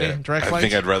 Do they have any direct I flights?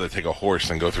 think I'd rather take a horse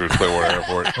than go through Clearwater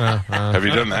Airport. Have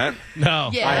you done that? No.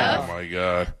 Yeah. Oh my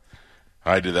god.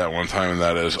 I did that one time, and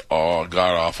that is god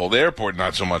awful. The airport,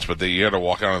 not so much, but you got to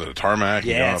walk out onto the tarmac.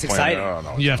 Yeah, and get on it's a plane. exciting. Oh,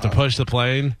 no, You have to push the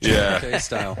plane. Yeah. Okay,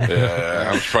 style.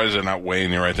 Yeah, I'm surprised they're not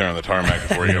weighing you right there on the tarmac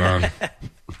before you get on.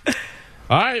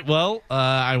 All right. Well,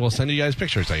 I will send you guys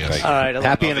pictures, I guess. All right.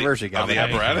 Happy anniversary, Of Galvin. the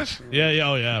apparatus? Yeah.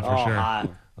 Oh, yeah, for sure. hot.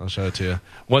 I'll show it to you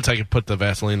once I can put the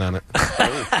Vaseline on it.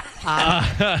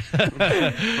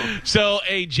 So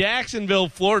a Jacksonville,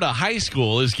 Florida high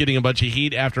school is getting a bunch of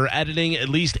heat after editing at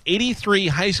least 83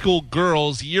 high school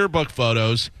girls' yearbook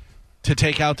photos to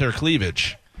take out their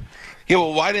cleavage. Yeah,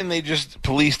 well, why didn't they just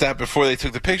police that before they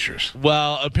took the pictures?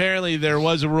 Well, apparently there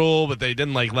was a rule, but they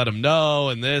didn't let them know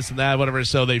and this and that, whatever.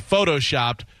 So they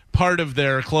photoshopped part of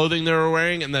their clothing they were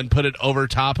wearing and then put it over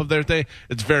top of their thing.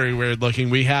 It's very weird looking.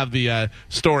 We have the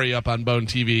story up on Bone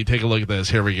TV. Take a look at this.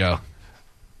 Here we go.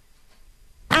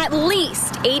 At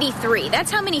least 83. That's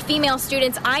how many female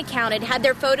students I counted had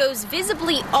their photos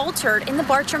visibly altered in the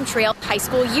Bartram Trail High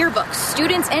School yearbooks.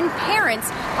 Students and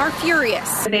parents are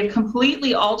furious. They've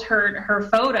completely altered her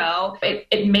photo.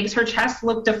 It makes her chest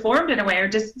look deformed in a way, or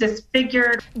just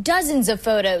disfigured. Dozens of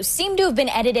photos seem to have been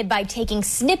edited by taking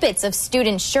snippets of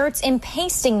student shirts and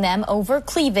pasting them over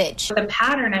cleavage. The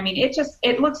pattern,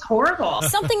 it looks horrible.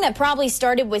 Something that probably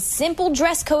started with simple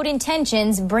dress code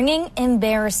intentions, bringing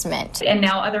embarrassment. And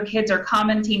now other kids are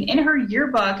commenting in her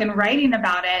yearbook and writing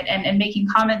about it and making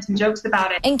comments and jokes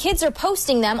about it. And kids are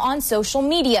posting them on social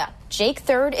media. Jake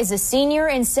Third is a senior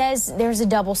and says there's a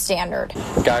double standard.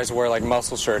 Guys wear like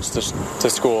muscle shirts to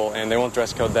school, and they won't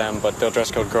dress code them, but they'll dress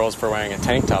code girls for wearing a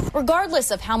tank top. Regardless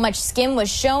of how much skin was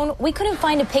shown, we couldn't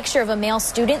find a picture of a male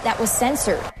student that was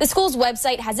censored. The school's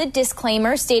website has a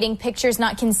disclaimer stating pictures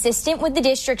not consistent with the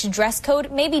district's dress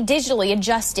code may be digitally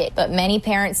adjusted, but many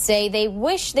parents say they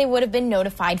wish they would have been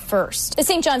notified first. The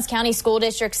St. Johns County School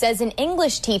District says an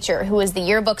English teacher who is the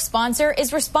yearbook sponsor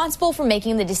is responsible for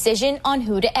making the decision on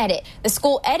who to edit. The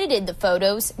school edited the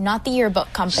photos, not the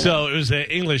yearbook company. So it was an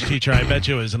English teacher. I bet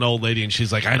you it was an old lady, and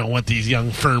she's like, I don't want these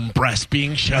young, firm breasts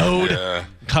being showed. Yeah.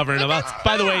 Covering them up.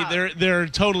 By the way, they're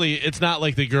totally, it's not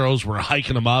like the girls were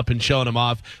hiking them up and showing them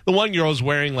off. The one girl's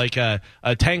wearing like a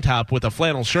tank top with a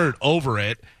flannel shirt over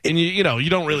it, and you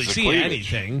don't really see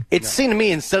anything. It seemed to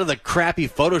me, instead of the crappy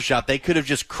Photoshop, they could have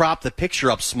just cropped the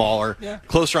picture up smaller,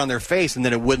 closer on their face, and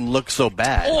then it wouldn't look so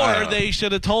bad. Or they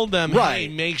should have told them, hey,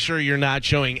 make sure you're not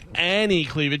showing any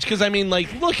cleavage. Because, I mean,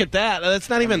 like, look at that. That's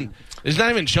not even, it's not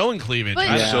even showing cleavage.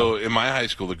 So in my high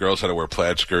school, the girls had to wear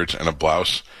plaid skirts and a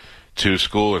blouse to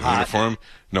school in uniform.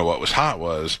 No, what was hot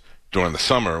was during the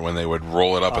summer when they would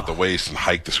roll it up at the waist and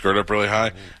hike the skirt up really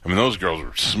high. I mean, those girls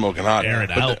were smoking hot. Air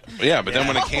it out. But then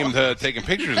when it came to taking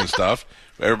pictures and stuff,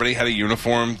 everybody had a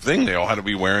uniform thing. They all had to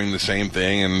be wearing the same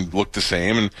thing and look the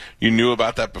same, and you knew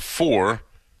about that before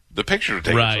the picture was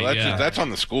taken. Right, so that's on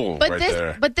the school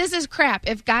there. But this is crap.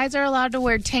 If guys are allowed to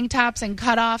wear tank tops and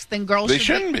cutoffs, then girls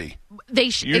shouldn't be.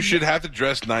 You should have to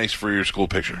dress nice for your school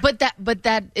picture. But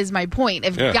that is my point.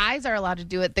 If guys are allowed to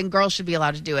do it, then girls should be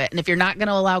allowed to do it. And if you're not going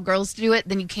to allow girls to do it,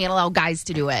 then you can't allow guys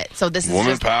to do it. So this is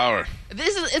woman power.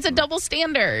 It's a double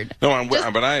standard. No,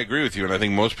 but I agree with you, and I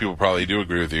think most people probably do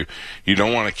agree with you. You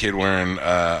don't want a kid wearing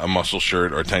a muscle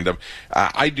shirt or a tank top.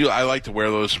 I like to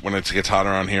wear those when it gets hot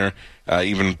around here.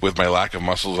 Even with my lack of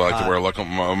muscles, I like to wear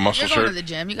a muscle shirt. You're going to the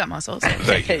gym. You got muscles.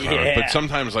 Thank you, Connor. But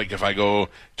sometimes, like if I go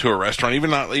to a restaurant, even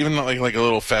not like a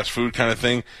little fast food kind of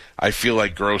thing, I feel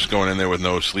like gross going in there with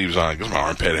no sleeves on because my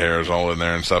armpit hair is all in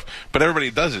there and stuff. But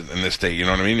everybody does it in this state. You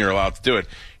know what I mean? You're allowed to do it.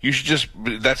 You should just.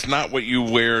 That's not what you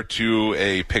wear to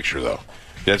a picture, though.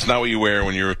 That's not what you wear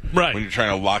when you're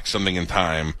trying to lock something in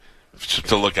time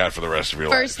to look at for the rest of your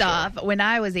life. First off, when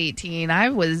I was 18, I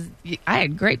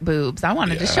had great boobs. I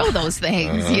wanted to show those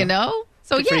things, you know?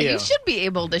 So you should be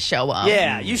able to show them.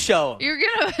 Yeah, you show them. You're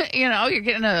you're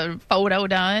getting a photo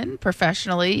done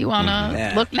professionally. You want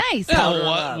to look nice.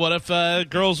 Yeah, what if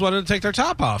girls wanted to take their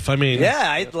top off? I mean,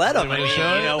 I'd let them. You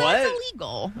know what? That's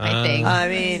illegal, I think. I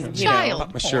mean,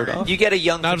 child my shirt off. You get a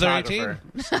young photographer.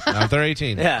 Not if they're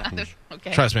 18. Yeah.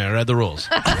 Okay. Trust me, I read the rules.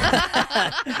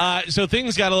 So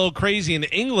things got a little crazy in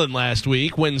England last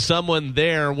week when someone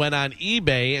there went on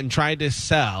eBay and tried to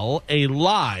sell a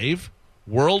live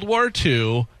World War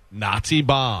II Nazi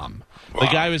bomb. Wow. The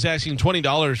guy was asking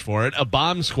 $20 for it. A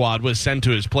bomb squad was sent to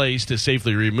his place to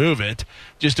safely remove it.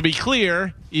 Just to be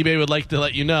clear, eBay would like to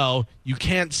let you know you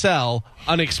can't sell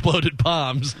unexploded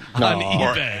bombs on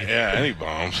eBay. Any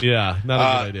bombs. Yeah, not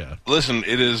a good idea. Listen,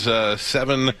 it is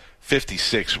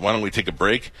 7:56. Why don't we take a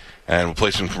break and we'll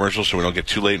play some commercials so we don't get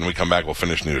too late, and when we come back, we'll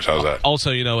finish news. How's that?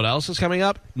 Also, you know what else is coming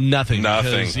up? Nothing.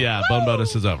 Because, Bone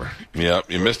Bonus is over. Yep,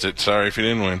 you missed it. Sorry if you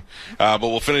didn't win. But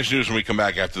we'll finish news when we come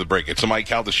back after the break. It's the Mike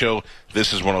Calta Show.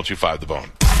 This is 102.5 The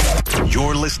Bone.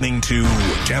 You're listening to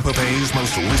Tampa Bay's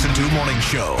most listened to morning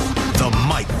show, The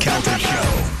Mike Calta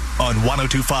Show, on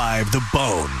 102.5 The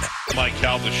Bone. Mike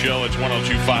Calta Show, it's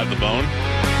 102.5 The Bone.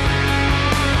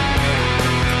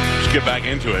 Let's get back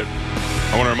into it.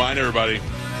 I want to remind everybody,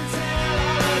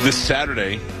 this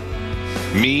Saturday,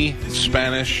 me,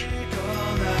 Spanish,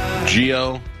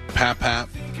 Gio, Pap,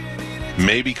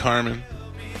 maybe Carmen,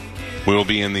 we will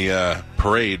be in the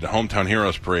parade, the Hometown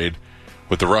Heroes Parade,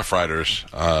 with the Rough Riders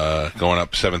going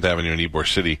up 7th Avenue in Ybor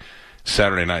City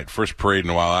Saturday night. First parade in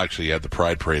a while. Actually, you had the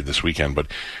Pride Parade this weekend, but,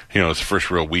 it's the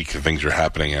first real week that things are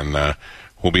happening, and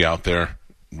we'll be out there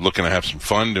looking to have some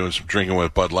fun, doing some drinking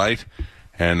with Bud Light,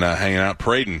 and hanging out,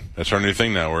 parading. That's our new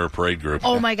thing now. We're a parade group.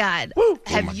 Oh, my God.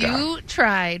 Have you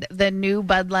tried the new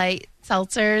Bud Light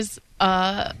seltzers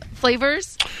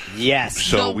flavors? Yes.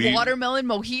 So the watermelon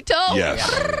mojito?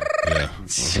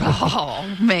 Yes. Oh,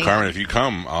 man. Carmen, if you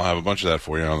come, I'll have a bunch of that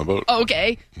for you on the boat.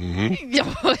 Okay.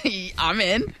 Mm-hmm. I'm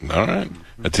in. All right.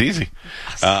 That's easy.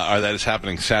 That is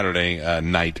happening Saturday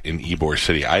night in Ybor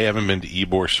City. I haven't been to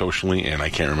Ybor socially, and I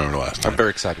can't remember the last time. I'm very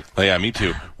excited. Oh, yeah, me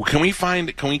too. Well, can we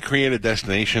create a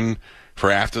destination for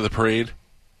after the parade?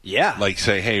 Yeah. Like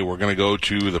say, hey, we're going to go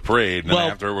to the parade, and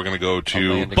then after we're going to go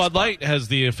to... Bud Light has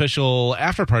the official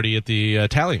after party at the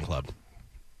Italian Club.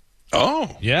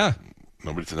 Oh. Yeah.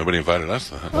 Nobody invited us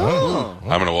to that. Oh. I'm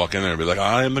going to walk in there and be like,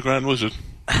 I am the Grand Wizard.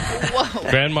 Whoa.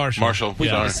 Grand Marshal. We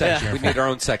need our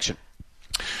own section.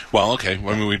 Well, okay.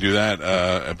 When we do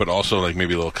that, but also like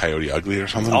maybe a little Coyote Ugly or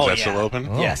something. Is that still open?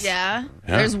 Oh. Yes. Yeah.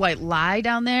 There's White Lie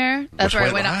down there. That's where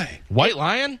I went on. White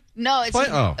Lion? No, it's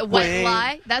White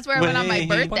Lie. That's where I went on my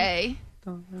birthday.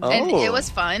 And it was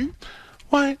fun.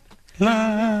 White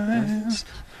lies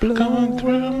going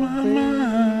through my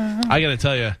mind. I got to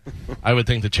tell you, I would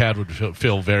think that Chad would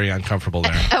feel very uncomfortable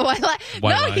there. White Lie.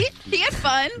 He had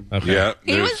fun. Okay. Yeah.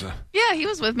 He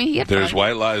was with me. He had There's fun.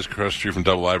 White Lies across the street from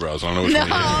Double Eyebrows. I don't know which one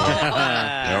you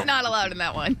No, he's not allowed in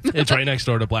that one. It's right next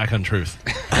door to Black Untruth.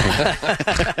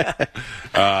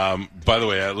 By the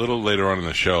way, a little later on in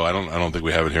the show, I don't think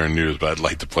we have it here in news, but I'd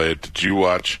like to play it. Did you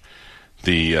watch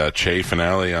the Che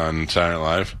finale on Saturday Night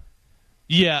Live?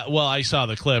 Yeah, well, I saw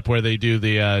the clip where they do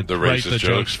the write the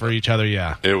jokes for each other.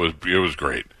 Yeah, it was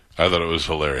great. I thought it was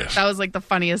hilarious. That was like the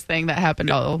funniest thing that happened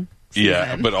all season.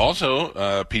 Yeah, but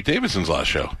also Pete Davidson's last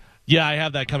show. Yeah, I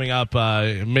have that coming up.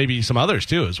 Maybe some others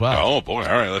too as well. Oh boy!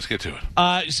 All right, let's get to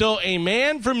it. So a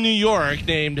man from New York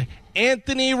named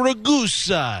Anthony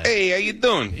Ragusa. Hey, how you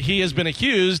doing? He has been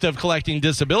accused of collecting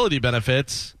disability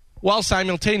benefits while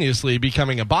simultaneously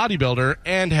becoming a bodybuilder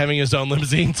and having his own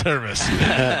limousine service.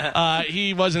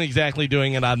 He wasn't exactly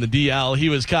doing it on the DL. He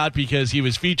was caught because he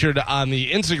was featured on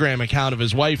the Instagram account of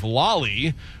his wife,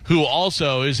 Lolly, who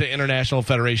also is an International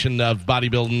Federation of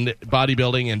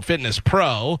Bodybuilding and Fitness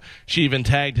Pro. She even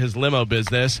tagged his limo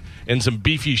business in some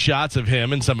beefy shots of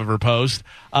him in some of her posts.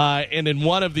 And in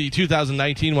one of the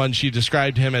 2019 ones, she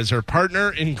described him as her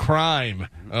partner in crime.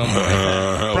 Oh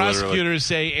my. Prosecutors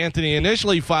say Anthony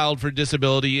initially filed for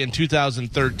disability in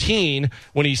 2013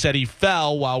 when he said he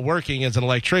fell while working as an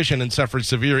electrician and suffered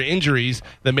severe injuries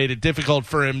that made it difficult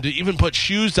for him to even put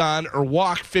shoes on or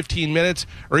walk 15 minutes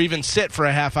or even sit for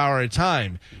a half hour at a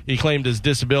time. He claimed his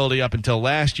disability up until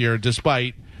last year,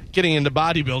 despite getting into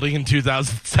bodybuilding in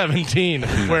 2017,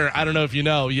 where, I don't know if you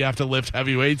know, you have to lift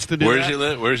heavy weights to do Where that.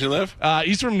 does he live?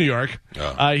 He's from New York.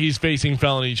 Oh. He's facing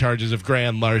felony charges of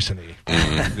grand larceny.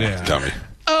 Yeah. Dummy.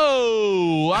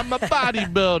 Oh, I'm a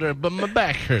bodybuilder, but my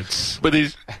back hurts. But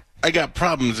I got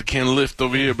problems. I can't lift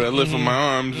over here, but I lift with my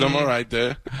arms. I'm all right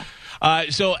there.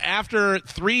 So after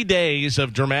 3 days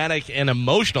of dramatic and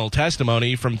emotional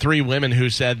testimony from three women who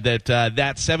said that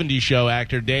that 70s show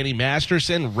actor Danny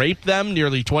Masterson raped them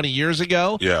nearly 20 years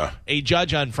ago, a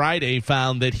judge on Friday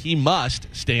found that he must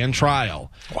stand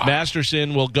trial. Wow.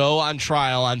 Masterson will go on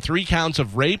trial on 3 counts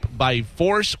of rape by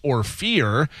force or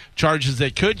fear, charges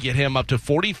that could get him up to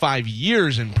 45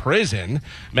 years in prison.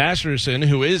 Masterson,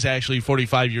 who is actually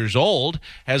 45 years old,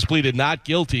 has pleaded not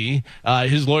guilty.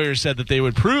 His lawyers said that they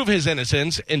would prove his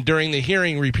innocence, and during the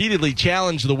hearing repeatedly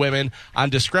challenged the women on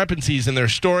discrepancies in their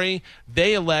story.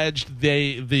 They alleged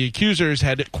the accusers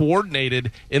had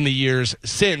coordinated in the years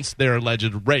since their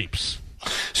alleged rapes.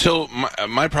 So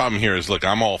my problem here is, look,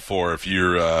 I'm all for if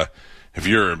you're a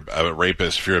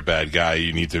rapist, if you're a bad guy,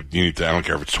 you need to. I don't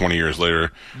care if it's 20 years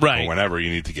later or whenever, you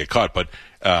need to get caught. But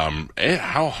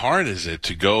how hard is it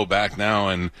to go back now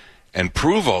and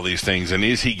prove all these things? And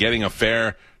is he getting a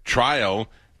fair trial?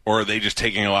 Or are they just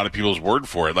taking a lot of people's word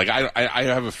for it? Like, I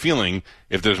have a feeling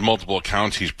if there's multiple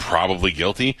accounts, he's probably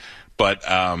guilty. But,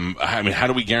 I mean, how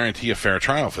do we guarantee a fair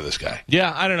trial for this guy?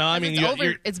 Yeah, I don't know. I mean,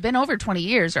 it's been over 20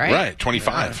 years, right? Right,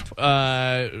 25.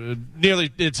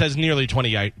 It says nearly 20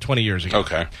 years ago.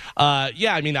 Okay.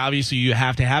 Yeah, I mean, obviously you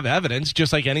have to have evidence.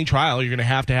 Just like any trial, you're going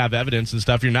to have evidence and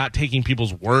stuff. You're not taking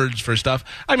people's words for stuff.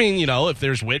 I mean, if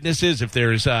there's witnesses, if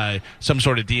there's some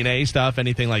sort of DNA stuff,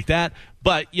 anything like that.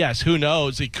 But yes, who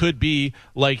knows? It could be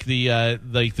like the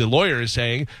lawyer is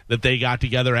saying that they got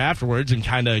together afterwards and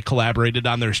kind of collaborated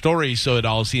on their story, so it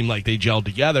all seemed like they gelled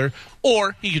together.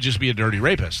 Or he could just be a dirty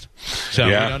rapist. So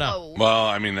we don't know. Well,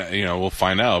 I mean, we'll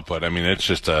find out. But I mean, that's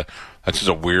just a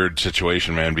weird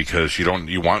situation, man. Because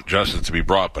you want justice to be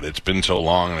brought, but it's been so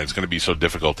long and it's going to be so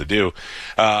difficult to do.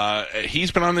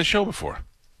 He's been on this show before.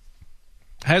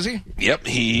 Has he? Yep.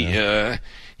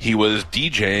 He was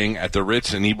DJing at the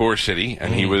Ritz in Ybor City,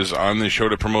 and he was on the show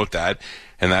to promote that.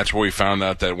 And that's where we found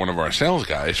out that one of our sales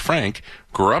guys, Frank,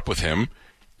 grew up with him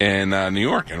in New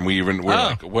York. And we're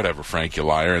like, whatever, Frank, you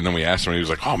liar. And then we asked him, and he was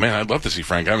like, oh, man, I'd love to see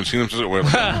Frank. I haven't seen him since.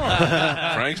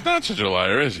 Frank's not such a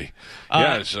liar, is he?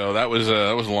 Yeah, so that was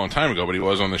a long time ago, but he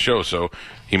was on the show. So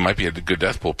he might be a good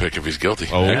death pool pick if he's guilty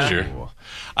next year.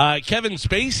 Kevin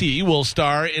Spacey will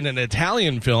star in an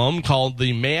Italian film called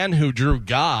The Man Who Drew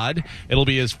God. It'll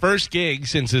be his first gig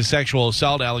since his sexual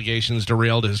assault allegations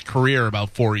derailed his career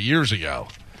about 4 years ago.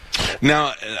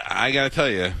 Now, I got to tell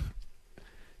you,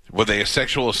 were they a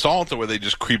sexual assault or were they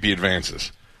just creepy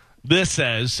advances? This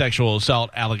says sexual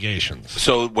assault allegations.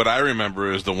 So what I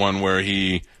remember is the one where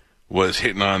he was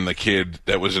hitting on the kid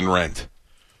that was in Rent.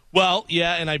 Well,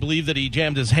 yeah, and I believe that he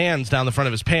jammed his hands down the front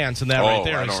of his pants, and that right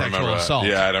there is sexual assault.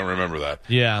 Yeah, I don't remember that.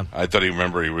 Yeah. I thought he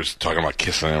was talking about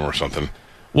kissing him or something.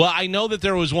 Well, I know that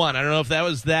there was one. I don't know if that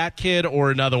was that kid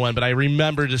or another one, but I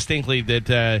remember distinctly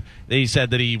that he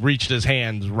said that he reached his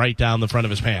hands right down the front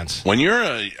of his pants. When you're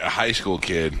a high school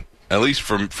kid, at least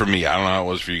for me, I don't know how it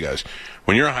was for you guys.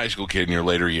 When you're a high school kid in your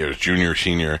later years, junior,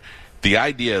 senior, the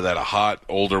idea that a hot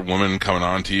older woman coming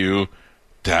on to you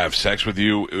to have sex with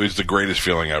you, it was the greatest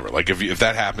feeling ever. Like if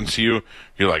that happens to you,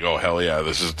 you're like, oh hell yeah,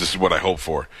 this is what I hope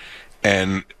for.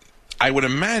 And I would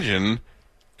imagine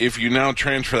if you now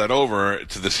transfer that over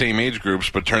to the same age groups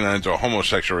but turn that into a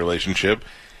homosexual relationship,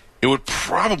 it would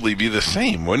probably be the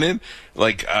same, wouldn't it?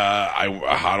 Like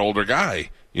a hot older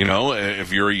guy. You know,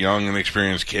 if you're a young and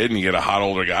experienced kid and you get a hot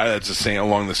older guy, that's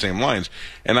along the same lines.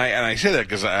 And I say that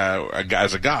because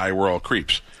as a guy, we're all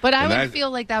creeps. But I would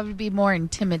feel like that would be more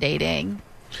intimidating.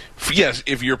 Yes,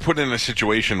 if you're put in a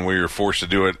situation where you're forced to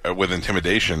do it with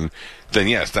intimidation, then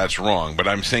yes, that's wrong. But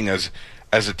I'm saying as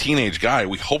a teenage guy,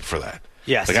 we hope for that.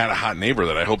 Yes. Like I had a hot neighbor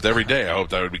that I hoped every day. I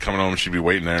hoped I would be coming home and she'd be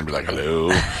waiting there and be like, hello.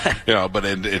 But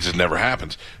it just never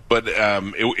happens. But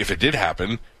if it did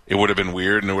happen, it would have been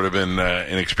weird and it would have been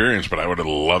inexperienced, but I would have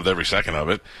loved every second of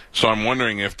it. So I'm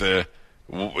wondering if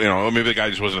maybe the guy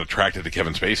just wasn't attracted to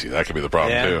Kevin Spacey. That could be the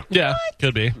problem too. Yeah,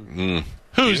 could be.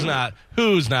 Who's not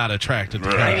attracted to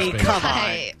Kevin Spacey? I mean, come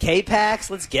on. K-Pax,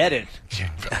 let's get it.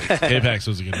 K-Pax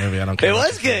was a good movie. I don't care. It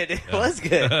was good. It was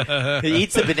good. He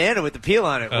eats the banana with the peel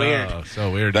on it. Weird. Oh,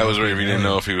 so weird. That was where if you didn't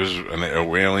know if he was an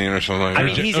alien or something like that. I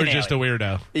mean, he's or just a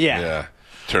weirdo. Yeah.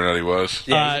 Turned out he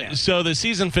was. So the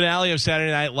season finale of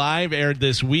Saturday Night Live aired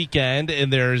this weekend,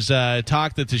 and there's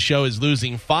talk that the show is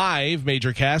losing 5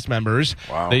 major cast members.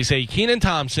 Wow. They say Kenan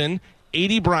Thompson,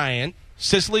 Adie Bryant,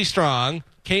 Cicely Strong,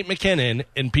 Kate McKinnon,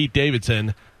 and Pete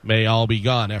Davidson may all be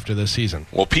gone after this season.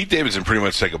 Well, Pete Davidson pretty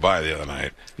much said goodbye the other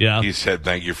night. Yeah. He said,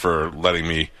 thank you for letting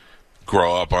me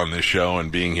grow up on this show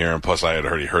and being here, and plus I had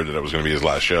already heard that it was going to be his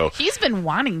last show. He's been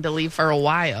wanting to leave for a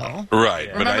while. Right.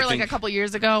 Remember, but I think a couple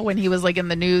years ago when he was in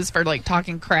the news for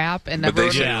talking crap, and but they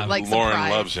everyone said was Lauren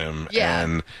surprised. loves him,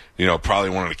 and probably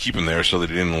wanted to keep him there so that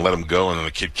he didn't let him go, and then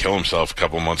the kid killed himself a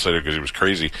couple of months later because he was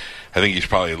crazy. I think he's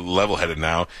probably level-headed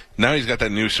now. Now he's got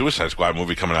that new Suicide Squad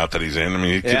movie coming out that he's in. I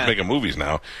mean, he keeps making movies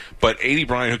now. But Adie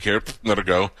Bryant, who cared? Let her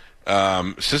go.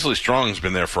 Cicely Strong's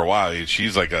been there for a while.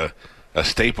 She's like a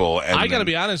staple. And I got to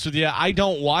be honest with you. I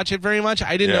don't watch it very much.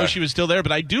 I didn't know she was still there,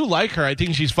 but I do like her. I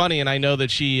think she's funny, and I know that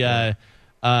she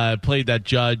played that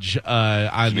judge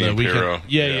on the weekend.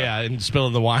 Yeah, and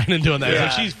spilling the wine and doing that. Yeah.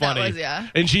 So she's funny. That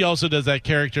was, And she also does that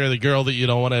character, the girl that you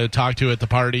don't want to talk to at the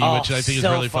party, which I think is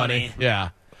really funny.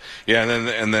 Yeah. Yeah,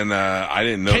 and then I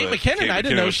didn't know Kate McKinnon. I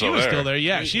didn't know she was still there.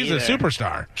 Yeah, she's a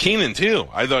superstar. Kenan too.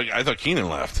 I thought Kenan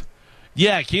left.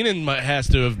 Yeah, Kenan has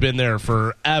to have been there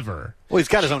forever. Well, he's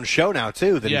got his own show now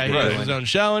too. He has his own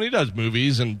show and he does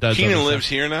movies and does. Kenan lives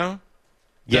here now.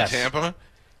 Yes, in Tampa,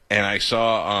 and I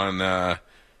saw that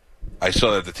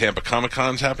the Tampa Comic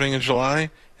Con's happening in July,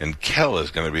 and Kel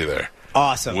is going to be there.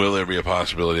 Awesome. Will there be a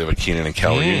possibility of a Kenan and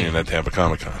Kel reunion at Tampa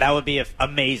Comic Con? That would be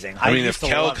amazing. I mean, if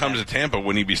Kel comes to Tampa,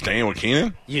 wouldn't he be staying with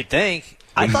Kenan? You'd think.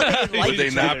 I thought they didn't like Would they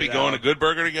each not other, be though. going to Good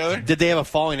Burger together? Did they have a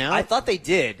falling out? I thought they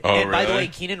did. Oh, and by the really? way,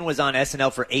 Kenan was on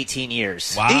SNL for 18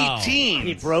 years. Wow. 18?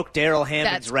 He broke Daryl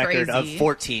Hammond's That's record of crazy.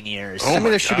 14 years. Oh, I mean,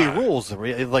 there my should God. be rules.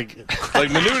 Like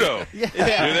Menudo. You're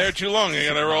there too long. You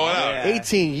got to roll it out. Yeah.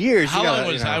 18 years. How long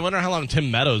was? I wonder how long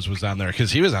Tim Meadows was on there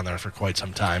because he was on there for quite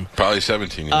some time. Probably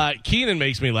 17 years. Kenan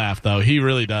makes me laugh though. He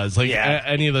really does.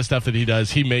 Any of the stuff that he does,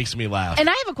 he makes me laugh. And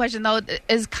I have a question though: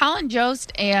 is Colin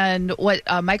Jost and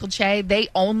Michael Che? They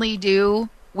only do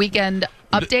Weekend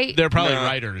Update? They're probably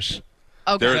writers.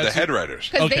 Okay. They're the head writers.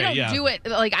 Because they don't do it.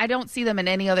 I don't see them in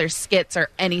any other skits or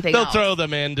anything They'll else. throw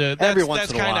them into Every once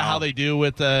that's in a kind of while. how they do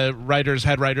with head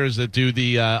writers that do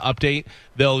the update.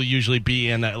 They'll usually be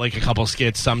in a couple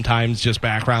skits, sometimes just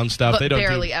background stuff. But they don't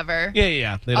barely ever.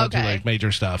 Yeah. They don't do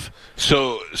major stuff.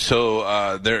 So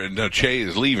Che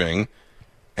is leaving,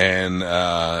 and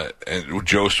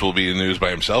Jost will be in the news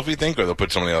by himself, you think, or they'll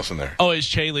put somebody else in there? Oh, is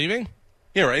Che leaving?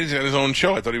 Yeah, right. He's got his own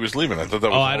show. I thought he was leaving. I thought that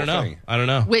was the I whole don't know. thing. I don't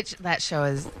know. Which that show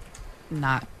is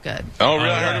not good. Oh, really?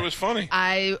 I heard it was funny.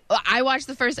 I watched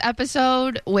the first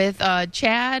episode with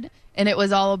Chad, and it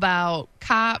was all about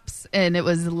cops, and it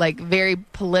was very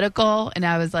political. And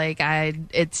I was like,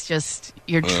 it's just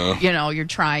you're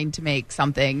trying to make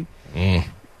something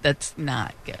that's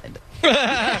not good.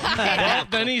 Well,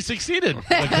 then he succeeded,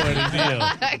 according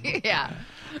to you. Yeah.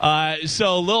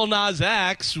 So Lil Nas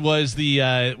X was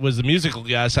the musical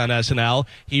guest on SNL.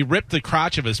 He ripped the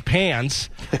crotch of his pants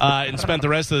and spent the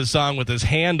rest of the song with his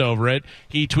hand over it.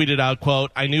 He tweeted out,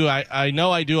 quote, I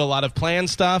know I do a lot of planned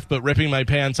stuff, but ripping my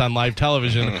pants on live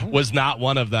television was not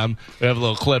one of them. We have a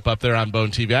little clip up there on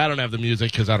Bone TV. I don't have the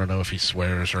music because I don't know if he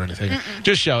swears or anything.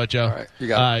 Just show it, Joe. All right, you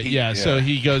got it. So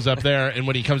he goes up there, and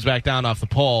when he comes back down off the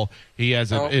pole, he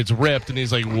has it's ripped, and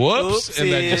he's like, whoops, Oopsies.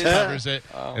 and then just covers it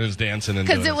and is dancing.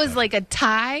 Because it was like a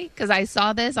tie, because I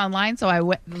saw this online,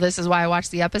 so this is why I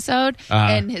watched the episode,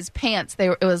 and his pants,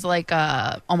 it was like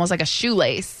almost like a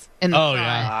shoelace in the front.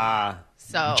 Yeah.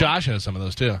 So Josh has some of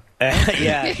those, too.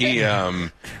 Yeah.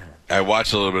 I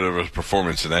watched a little bit of his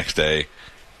performance the next day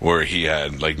where he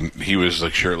was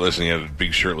shirtless, and he had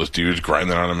big shirtless dudes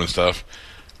grinding on him and stuff.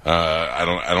 I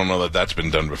don't know that that's been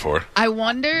done before. I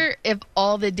wonder if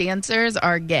all the dancers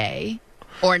are gay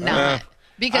or not.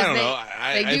 Because I don't know.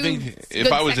 I think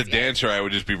if I was a dancer, I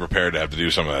would just be prepared to have to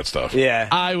do some of that stuff. Yeah.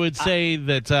 I would say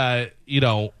that,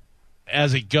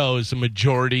 as it goes, the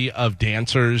majority of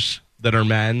dancers that are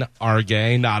men are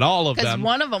gay. Not all of them.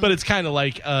 One of them, but it's kind of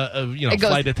like,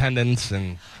 flight attendants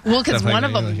and. Well, because one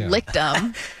of them licked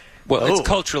them. Well, it's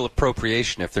cultural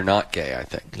appropriation if they're not gay, I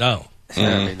think. No. So,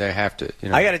 I mean, they have to.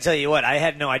 I got to tell you what, I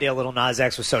had no idea Lil Nas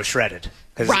X was so shredded.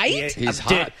 Right? He's hot.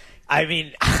 Dude, I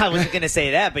mean, I wasn't going to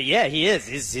say that, but yeah, he is.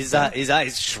 His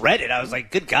eyes shredded. I was like,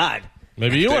 good God.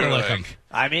 Maybe you want to lick him.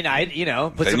 I mean,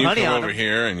 put then some money on him. you come over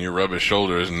here and you rub his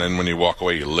shoulders, and then when you walk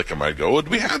away, you lick him. I'd go, do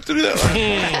we have to do that? I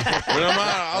mean,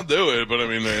 I'll do it, but I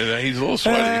mean, he's a little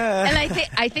sweaty. And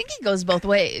I think he goes both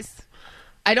ways.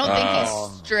 I don't think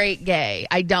he's straight gay.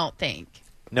 I don't think.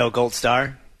 No gold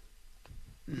star?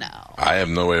 No. I have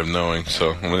no way of knowing,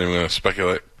 so I'm not even going to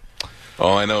speculate.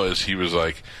 All I know is he was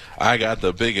like, I got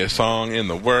the biggest song in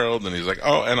the world, and he's like,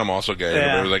 oh, and I'm also gay. And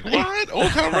everybody was like, what?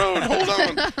 Old Town Road, hold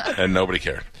on. And nobody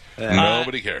cared.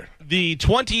 Nobody cared. The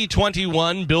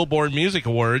 2021 Billboard Music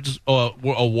Awards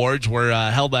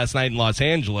were held last night in Los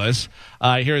Angeles.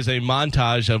 Here's a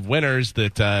montage of winners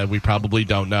that we probably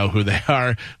don't know who they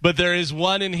are, but there is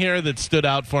one in here that stood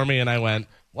out for me, and I went,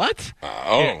 what?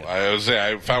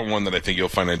 I found one that I think you'll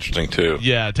find interesting, too.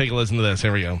 Yeah, take a listen to this.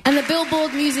 Here we go. And the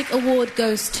Billboard Music Award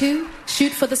goes to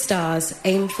Shoot for the Stars,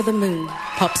 Aim for the Moon,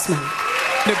 Pop Smoke.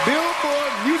 The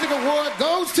Billboard Music Award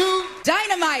goes to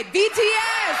Dynamite,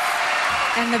 BTS.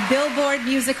 And the Billboard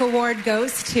Music Award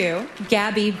goes to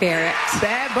Gabby Barrett.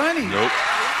 Bad Bunny. Nope.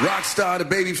 Rockstar, the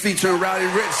baby featuring Rowdy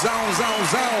Rich, Zone. The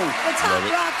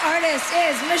top rock artist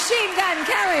is Machine Gun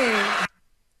Kelly.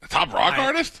 The top rock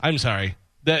artist? I'm sorry.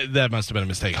 That must have been a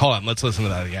mistake. Hold on, let's listen to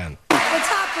that again. The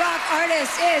top rock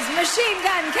artist is Machine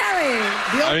Gun Kelly.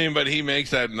 I mean, but he makes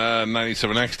that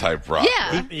 97X type rock.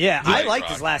 Yeah. I liked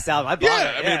his last album. I bought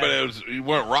it. I mean, but you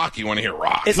want rock, you want to hear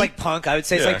rock. It's like punk. I would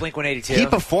say it's like Blink-182. He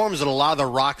performs at a lot of the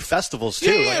rock festivals, too.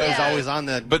 Like, he's always on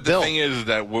the But the thing is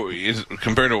that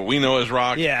compared to what we know as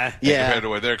rock, compared to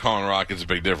what they're calling rock, it's a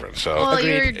big difference. So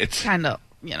it's kind of,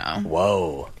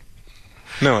 Whoa.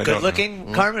 No, I good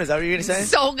looking, Carmen. Is that what you're going to say?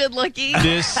 So good looking.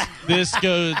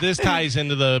 This ties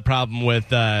into the problem with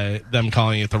them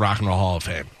calling it the Rock and Roll Hall of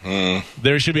Fame.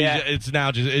 There should be it's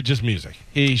now just music.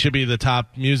 He should be the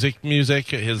top music.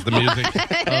 Is the music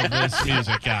of this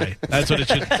music guy. That's what it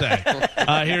should say.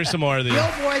 Here's some more of these.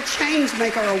 Billboard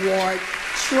Changemaker Award.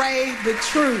 Trey the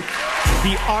Truth.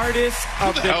 The artist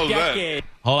of the decade.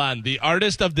 Hold on. The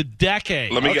artist of the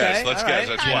decade. Let me guess. Let's guess.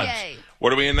 That's what.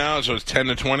 What are we in now? So it's 10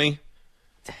 to 20.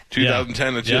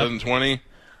 2010 to 2020.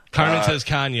 Carmen says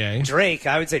Kanye. Drake.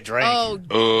 I would say Drake.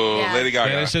 Lady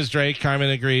Gaga. Danny says Drake. Carmen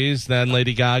agrees. Then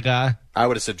Lady Gaga. I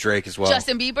would have said Drake as well.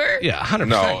 Justin Bieber? Yeah, 100%.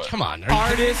 No. Come on.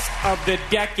 Artist of the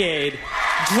decade,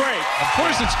 Drake. Of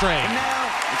course it's Drake. And now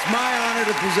it's my honor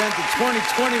to present the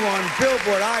 2021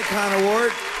 Billboard Icon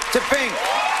Award to Pink.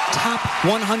 Top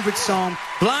 100 song,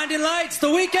 Blinding Lights, The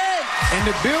Weeknd. And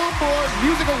the Billboard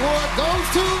Music Award goes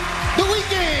to The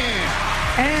Weeknd.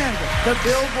 And the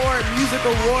Billboard Music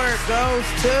Award goes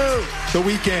to The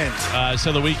Weeknd.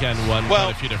 So The Weeknd won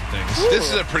quite a few different things.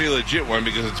 This is a pretty legit one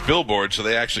because it's Billboard, so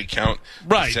they actually count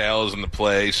the sales and the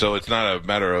play, so it's not a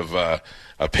matter of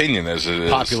opinion as it is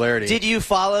popularity. Did you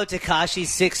follow Tekashi's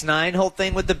 6ix9ine whole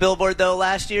thing with the Billboard though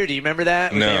last year? Do you remember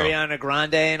that? With Ariana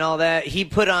Grande and all that? He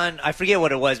put on, I forget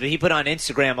what it was, but he put on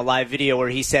Instagram a live video where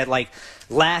he said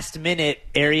last minute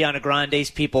Ariana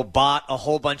Grande's people bought a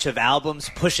whole bunch of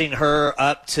albums pushing her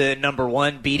up to number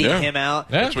one, beating him out.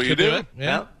 Yeah, that's what you do.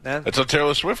 Yeah. That's how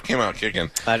Taylor Swift came out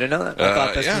kicking. I didn't know that. I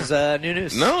thought this was new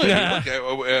news. No,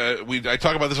 I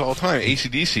talk about this all the time.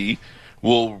 AC/DC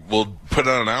will put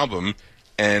out an album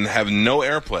and have no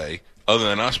airplay other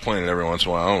than us playing it every once in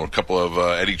a while. A couple of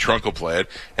Eddie Trunk will play it,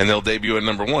 and they'll debut at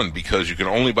number 1 because you can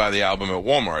only buy the album at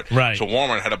Walmart. Right. So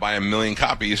Walmart had to buy 1 million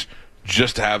copies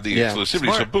just to have the exclusivity.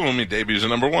 Smart. So boom, it debuts at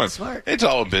number 1. Smart. It's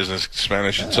all business,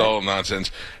 Spanish. It's all nonsense.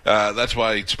 That's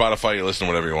why Spotify, you listen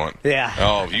to whatever you want. Yeah.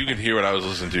 Oh, you could hear what I was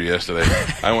listening to yesterday.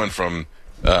 I went from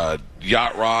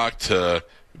yacht rock to a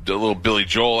little Billy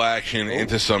Joel action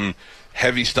into some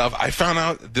heavy stuff. I found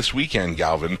out this weekend,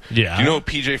 Galvin. Yeah. Do you know who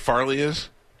PJ Farley is?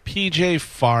 PJ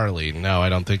Farley. No, I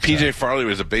don't think so. PJ Farley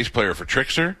was a bass player for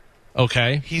Trickster.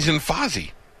 Okay. He's in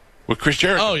Fozzy with Chris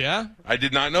Jericho. Oh, yeah? I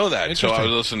did not know that. So I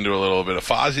was listening to a little bit of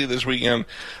Fozzy this weekend.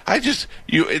 I ran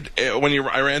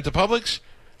to Publix,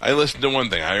 I listened to one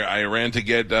thing. I ran to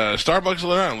get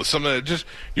Starbucks with something that just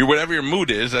whatever your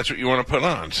mood is, that's what you want to put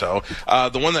on. So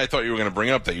the one that I thought you were going to bring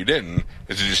up that you didn't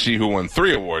is did you see who won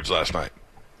 3 awards last night?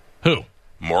 Who?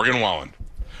 Morgan Wallen.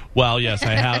 Well, yes,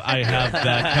 I have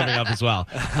that coming up as well.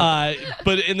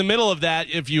 But in the middle of that,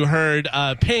 if you heard,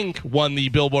 Pink won the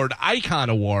Billboard Icon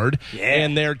Award,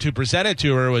 and there to present it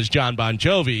to her was John Bon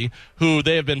Jovi, who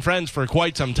they have been friends for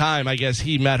quite some time. I guess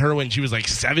he met her when she was like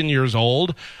 7 years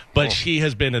old, but she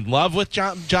has been in love with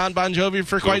John Bon Jovi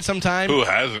for quite some time. Who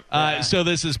hasn't? So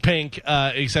this is Pink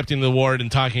accepting the award and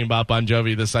talking about Bon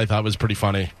Jovi. This I thought was pretty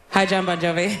funny. Hi, John Bon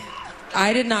Jovi.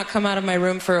 I did not come out of my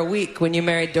room for a week when you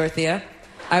married Dorothea.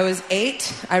 I was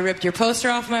 8. I ripped your poster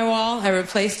off my wall. I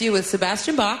replaced you with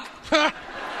Sebastian Bach.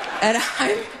 And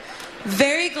I'm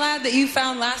very glad that you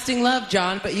found lasting love,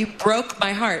 John, but you broke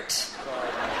my heart.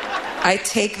 I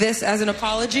take this as an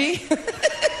apology.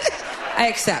 I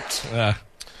accept.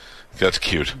 That's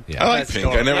cute. Yeah. I like Pink.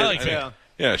 I like Pink.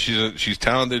 Yeah, she's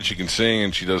talented. She can sing,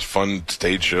 and she does fun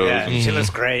stage shows. Yeah, she looks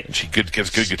great. And she gets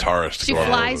good guitarists. She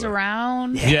flies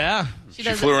around. Yeah. She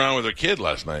flew around with her kid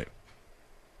last night.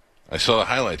 I saw the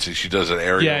highlights. She does an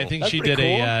aerial. Yeah, I think she did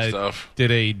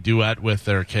a duet with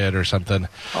their kid or something.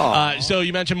 So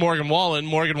you mentioned Morgan Wallen.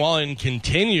 Morgan Wallen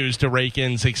continues to rake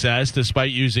in success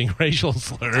despite using racial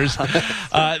slurs.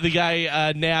 The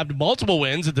guy nabbed multiple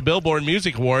wins at the Billboard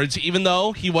Music Awards, even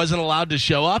though he wasn't allowed to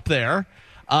show up there.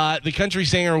 The country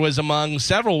singer was among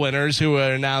several winners who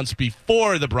were announced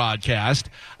before the broadcast.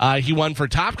 He won for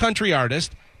Top Country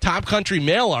Artist, Top Country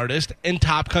Male Artist, and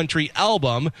Top Country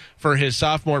Album for his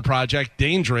sophomore project,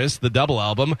 Dangerous, the double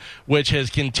album, which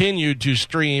has continued to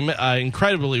stream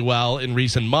incredibly well in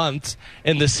recent months.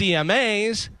 And the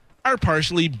CMAs are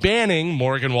partially banning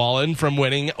Morgan Wallen from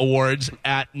winning awards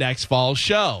at next fall's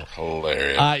show.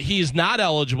 Hilarious. He's not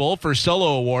eligible for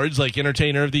solo awards like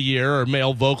Entertainer of the Year or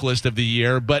Male Vocalist of the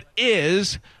Year, but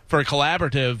is for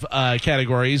collaborative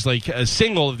categories like a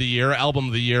Single of the Year, Album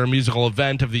of the Year, Musical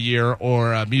Event of the Year,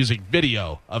 or Music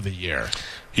Video of the Year.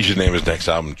 He should name his next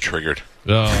album Triggered.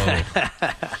 Oh,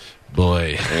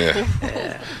 boy.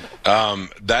 Yeah.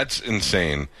 That's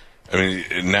insane.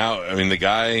 The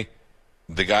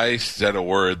guy said a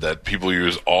word that people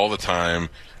use all the time,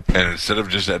 and instead of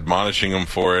just admonishing him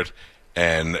for it,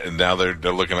 and now they're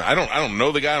looking at, I don't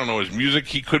know the guy, I don't know his music.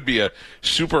 He could be a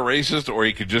super racist, or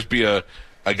he could just be a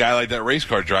guy like that race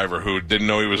car driver who didn't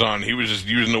know he was on. He was just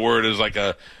using the word as like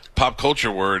a pop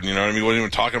culture word, you know what I mean? He wasn't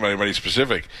even talking about anybody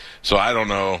specific. So I don't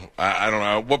know. I don't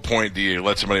know. At what point do you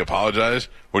let somebody apologize,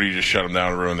 or do you just shut them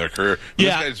down and ruin their career?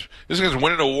 Yeah. This guy's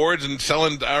winning awards and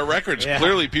selling records. Yeah.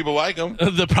 Clearly, people like him.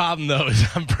 The problem, though, is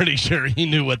I'm pretty sure he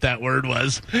knew what that word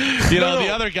was. The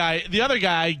other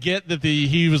guy, get that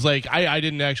he was like, I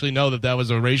didn't actually know that was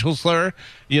a racial slur,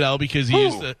 because he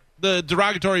used the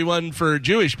derogatory one for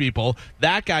Jewish people.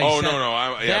 That guy I'm sorry,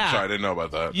 I didn't know about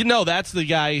that. That's the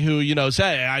guy who,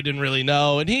 say, I didn't really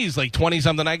know, and he's like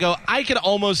 20-something. I go, I could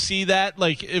almost see that,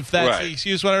 like, if that's the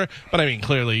excuse, whatever. But, I mean,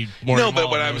 clearly, Morgan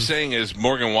Wallen what I'm saying is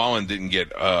Morgan Wallen didn't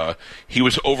get, he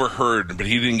was overheard, but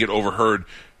he didn't get overheard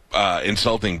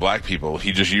insulting black people.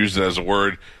 He just used it as a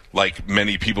word like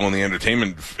many people in the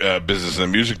entertainment business and the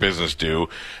music business do,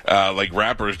 like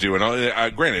rappers do.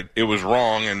 And granted, it was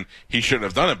wrong, and he shouldn't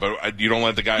have done it, but you don't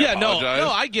let the guy apologize? No,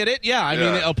 I get it. Yeah, I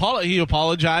mean, he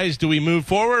apologized. Do we move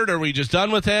forward? Are we just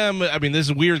done with him? I mean, this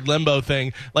is a weird limbo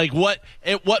thing. Like,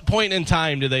 at what point in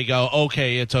time do they go,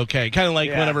 okay, it's okay? Kind of like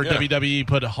whenever WWE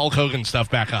put Hulk Hogan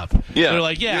stuff back up. Yeah. They're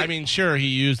like, I mean, sure, he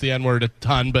used the N-word a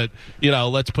ton, but,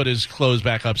 let's put his clothes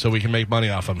back up so we can make money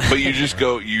off him. But you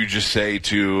just say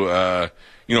to,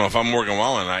 if I'm Morgan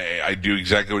Wallen, I do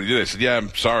exactly what he did. I said, yeah,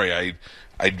 I'm sorry. I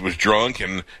was drunk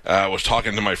and was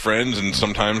talking to my friends, and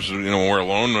sometimes, when we're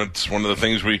alone, it's one of the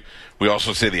things we We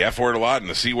also say the F word a lot and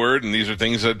the C word, and these are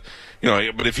things that,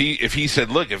 but if he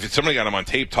said, look, if somebody got him on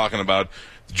tape talking about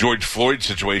the George Floyd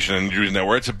situation and using that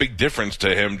word, it's a big difference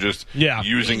to him just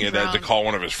using it to call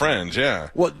one of his friends. Yeah.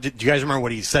 Well, do you guys remember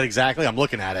what he said exactly? I'm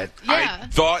looking at it. Yeah. I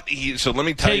thought so let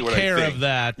me tell you what I think. Take care of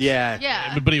that.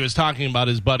 Yeah. But he was talking about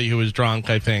his buddy who was drunk,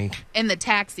 I think. In the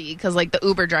taxi, because, the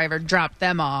Uber driver dropped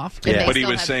them off. Yeah. But he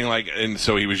was saying, and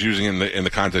so he was using in the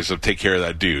context of take care of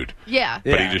that dude. Yeah.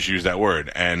 But he just used that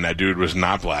word. And that dude was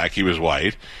not black. He was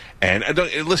white. And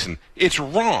listen, it's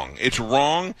wrong. It's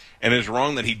wrong, and it's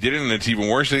wrong that he did it, and it's even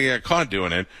worse that he got caught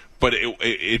doing it. But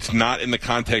it's not in the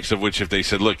context of which if they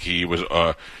said, look, he was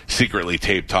secretly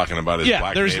taped talking about his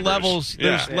black there's neighbors. levels.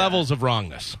 There's levels of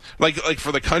wrongness. Like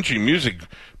for the country music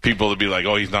people to be like,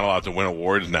 oh, he's not allowed to win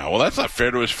awards now. Well, that's not fair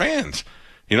to his fans.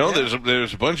 There's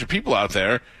a bunch of people out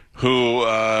there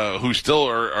who still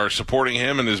are supporting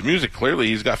him and his music. Clearly,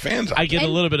 he's got fans. I get a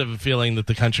little bit of a feeling that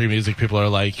the country music people are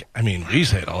like, I mean, we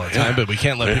say it all the time, but we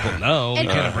can't let people know. We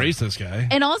can't embrace this guy.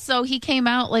 And also, he came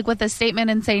out with a statement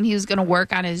and saying he was going to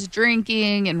work on his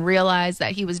drinking and realize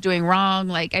that he was doing wrong.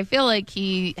 I feel like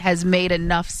he has made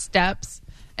enough steps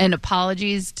and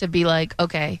apologies to be like,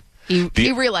 okay.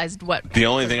 He realized what. The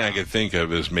only thing I could think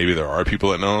of is maybe there are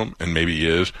people that know him, and maybe he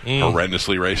is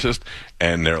horrendously racist,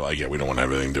 and they're like, yeah, we don't want to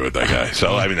have anything to do with that guy.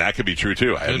 So, I mean, that could be true,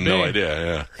 too. I have no idea.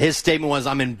 Yeah. His statement was,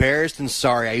 I'm embarrassed and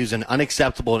sorry. I used an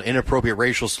unacceptable and inappropriate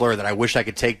racial slur that I wish I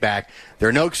could take back. There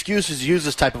are no excuses to use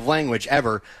this type of language,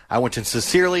 ever. I want to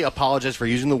sincerely apologize for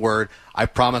using the word. I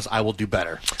promise I will do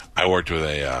better. I worked with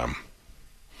a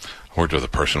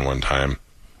person one time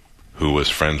who was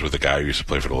friends with a guy who used to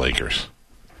play for the Lakers.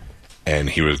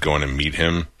 And he was going to meet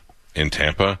him in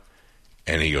Tampa,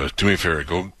 and he goes, do me a favor,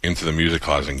 go into the music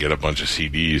closet and get a bunch of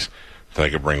CDs that I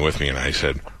could bring with me. And I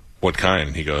said, what kind?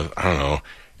 And he goes, I don't know,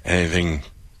 anything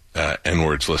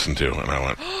N-words listen to. And I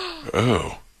went,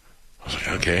 oh. I was like,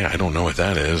 okay, I don't know what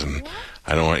that is. And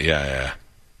I don't want, yeah.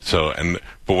 So,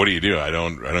 but what do? I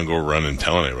don't go run and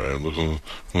tell anybody.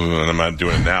 And I'm not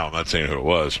doing it now. I'm not saying who it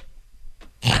was.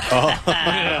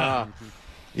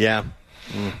 Yeah.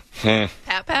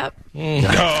 Pap? No.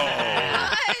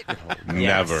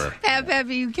 Never. Pap,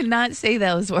 you cannot say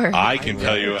those words. I can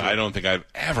tell you, I don't think I've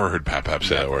ever heard Pap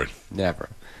say that word. Never.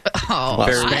 Oh,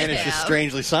 Spanish is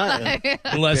strangely silent.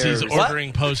 Unless he's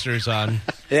ordering posters on.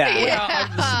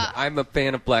 Yeah. I'm a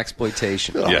fan of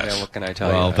blaxploitation. Yes. What can I tell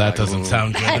you? Well, that doesn't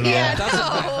sound good at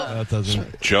all. That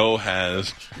doesn't. Joe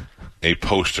has a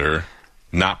poster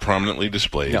not prominently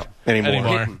displayed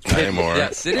anymore.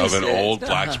 Yes, it is. Of an old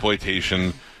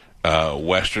blaxploitation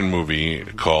Western movie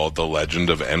called The Legend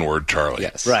of N-Word Charlie.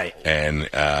 Yes, right. And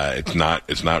it's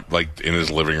not like in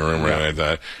his living room or anything like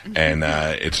that. And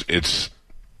it's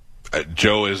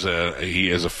Joe is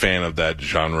a fan of that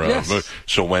genre. Yes.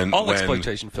 So when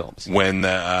exploitation films. When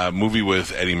the movie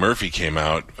with Eddie Murphy came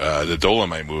out, the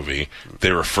Dolomite movie,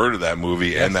 they refer to that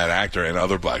movie and that actor and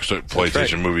other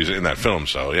blaxploitation movies in that film.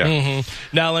 So yeah.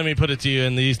 Mm-hmm. Now let me put it to you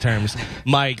in these terms.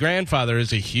 My grandfather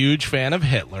is a huge fan of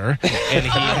Hitler, and he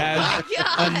has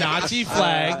a Nazi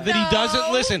flag that he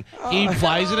doesn't listen. He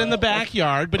flies it in the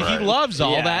backyard, but he loves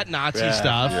all that Nazi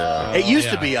stuff. Yeah. It used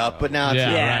to be up, but now it's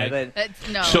right.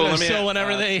 But So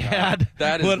whenever they had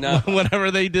that is not whenever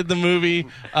they did the movie,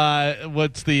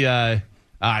 what's the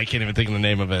I can't even think of the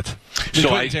name of it. The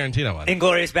Quentin Tarantino one.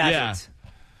 Inglourious Basterds. Yeah.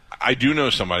 I do know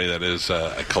somebody that is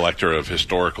a collector of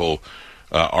historical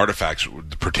artifacts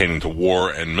pertaining to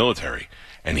war and military,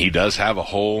 and he does have a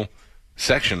whole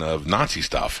section of Nazi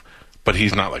stuff. But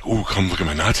he's not like, ooh, come look at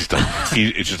my Nazi stuff.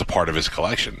 It's just a part of his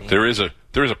collection. There is a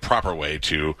proper way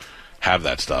to have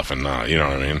that stuff, and you know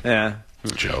what I mean? Yeah.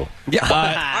 Joe. Yeah,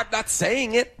 I'm not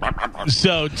saying it.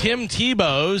 So Tim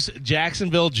Tebow's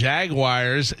Jacksonville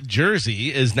Jaguars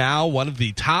jersey is now one of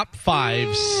the top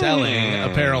 5 selling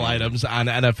apparel items on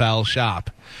NFL Shop.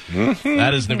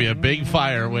 That is going to be a big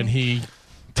fire when he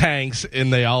tanks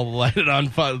and they all light it on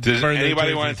fire. Does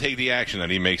anybody want to take the action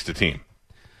that he makes the team?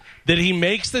 That he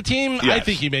makes the team? Yes. I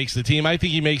think he makes the team. I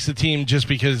think he makes the team just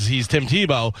because he's Tim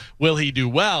Tebow. Will he do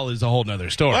well is a whole nother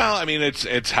story. Well, I mean,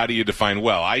 it's how do you define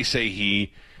well? I say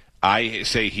he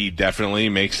definitely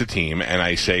makes the team, and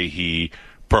I say he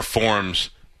performs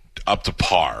up to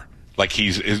par. Like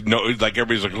like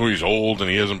everybody's like, oh, he's old and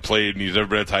he hasn't played and he's never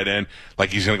been a tight end. Like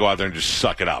he's going to go out there and just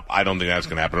suck it up. I don't think that's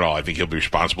going to happen at all. I think he'll be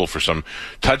responsible for some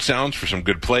touchdowns, for some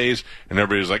good plays, and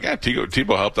everybody's like, yeah,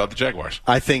 Tebow helped out the Jaguars.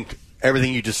 I think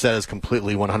everything you just said is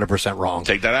completely 100% wrong.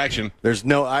 Take that action. There's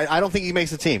no. I don't think he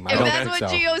makes the team. If that's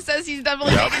what Gio says, he's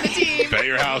definitely making the team. Bet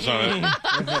your house on it.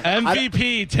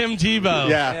 MVP Tim Tebow.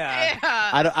 Yeah.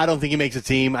 I don't think he makes a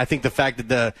team. I think the fact that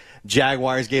the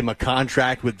Jaguars gave him a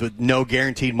contract with no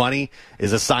guaranteed money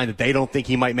is a sign that they don't think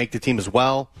he might make the team as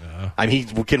well. I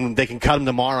mean, they can cut him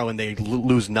tomorrow and they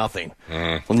lose nothing.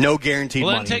 Well, no guaranteed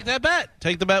money. Well, then take that bet.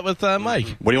 Take the bet with Mike.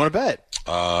 What do you want to bet?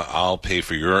 I'll pay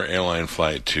for your airline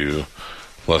flight to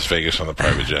Las Vegas on the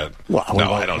private jet. Well,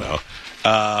 no, I don't know.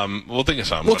 We'll think of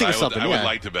something. We'll think of something. I would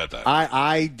like to bet that.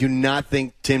 I do not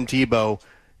think Tim Tebow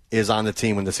is on the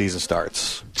team when the season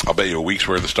starts. I'll bet you a week's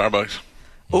worth of Starbucks.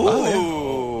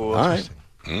 Ooh. All right.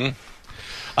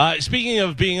 Speaking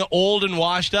of being old and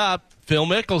washed up, Phil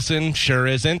Mickelson sure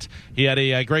isn't. He had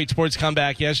a great sports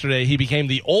comeback yesterday. He became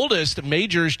the oldest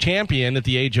majors champion at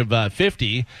the age of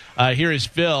 50. Here is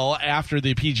Phil after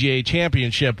the PGA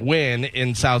Championship win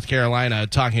in South Carolina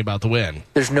talking about the win.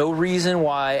 There's no reason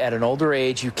why at an older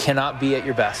age you cannot be at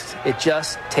your best. It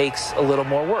just takes a little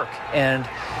more work. And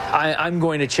I'm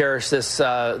going to cherish this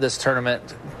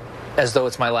tournament as though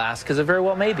it's my last, because it very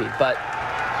well may be, but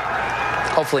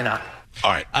hopefully not.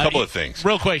 All right, a couple of things.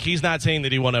 Real quick, he's not saying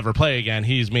that he won't ever play again.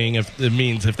 He's meaning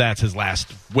if that's his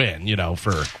last win,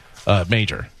 for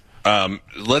major.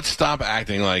 Let's stop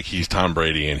acting like he's Tom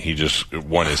Brady and he just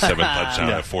won his 7th touchdown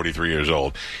at 43 years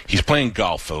old. He's playing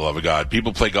golf, for the love of God.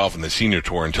 People play golf in the senior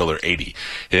tour until they're 80.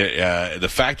 The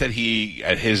fact that he,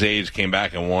 at his age, came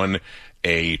back and won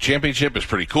a championship is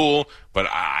pretty cool, but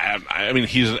I mean,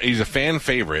 he's a fan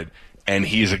favorite. And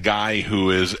he's a guy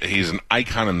he's an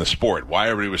icon in the sport. Why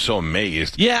everybody was so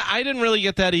amazed. Yeah, I didn't really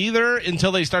get that either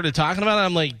until they started talking about it.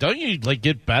 I'm like, don't you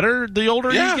get better the older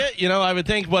you get? I would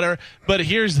think whatever. But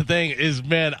here's the thing is,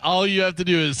 man, all you have to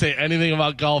do is say anything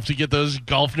about golf to get those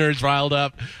golf nerds riled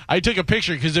up. I took a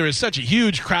picture because there was such a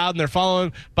huge crowd and they're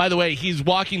following. By the way, he's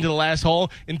walking to the last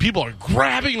hole and people are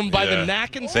grabbing him by the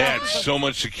neck and stuff. They had so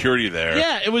much security there.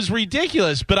 Yeah, it was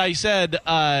ridiculous. But I said,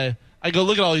 I go,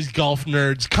 look at all these golf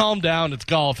nerds. Calm down, it's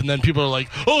golf. And then people are like,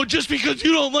 oh, just because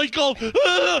you don't like golf,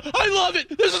 I love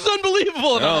it. This is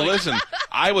unbelievable. And no, listen,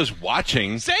 I was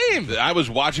watching. Same. I was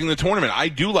watching the tournament. I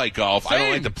do like golf. Same. I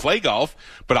don't like to play golf,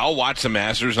 but I'll watch the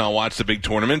Masters and I'll watch the big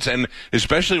tournaments. And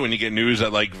especially when you get news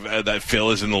that that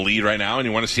Phil is in the lead right now and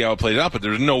you want to see how it plays out. But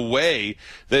there's no way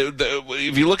that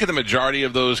if you look at the majority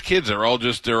of those kids, they're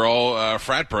all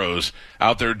frat bros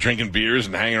out there drinking beers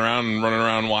and hanging around and running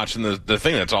around watching the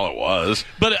thing. That's all it was.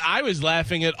 But I was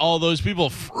laughing at all those people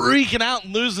freaking out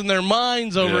and losing their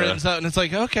minds over it and stuff. And it's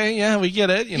like, okay, yeah, we get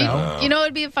it,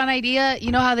 it'd be a fun idea.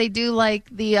 You know how they do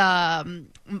the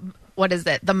what is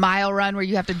it? The mile run where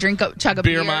you have to chug a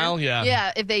beer. Beer mile, yeah.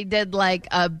 Yeah, if they did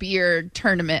a beer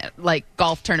tournament,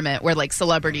 golf tournament where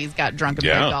celebrities got drunk and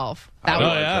played golf.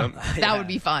 That would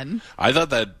be fun. I thought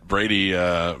that Brady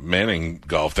Manning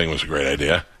golf thing was a great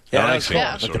idea. Yeah, like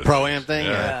the Pro-Am thing.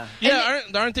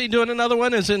 Aren't they doing another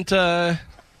one?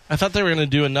 I thought they were going to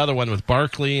do another one with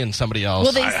Barkley and somebody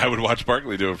else. Well, I would watch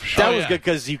Barkley do it for sure. That was good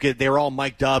because they were all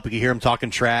mic'd up. You could hear them talking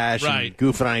trash and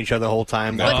goofing on each other the whole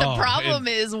time. But the problem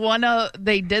is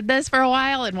they did this for a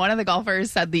while, and one of the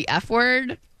golfers said the F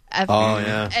word.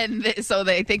 And so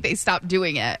they think they stopped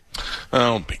doing it.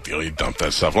 Oh, big deal. You dump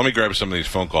that stuff. Let me grab some of these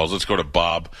phone calls. Let's go to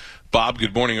Bob. Bob,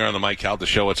 good morning. You're on the Mike Calta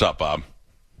Show. What's up, Bob?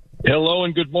 Hello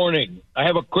and good morning. I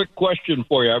have a quick question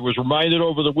for you. I was reminded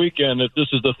over the weekend that this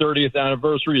is the 30th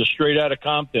anniversary of Straight Outta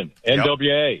Compton,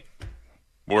 NWA.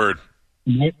 Word.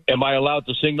 Am I allowed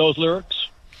to sing those lyrics?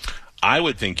 I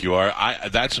would think you are.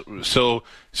 So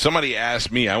somebody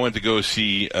asked me, I went to go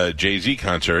see a Jay-Z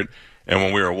concert, and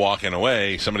when we were walking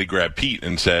away, somebody grabbed Pete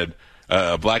and said,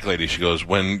 a black lady, she goes,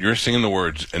 when you're singing the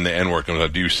words and the N-word comes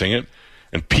out, do you sing it?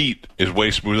 And Pete is way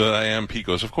smoother than I am. Pete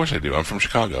goes, "Of course I do. I'm from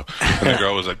Chicago." And the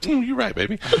girl was like, "You're right,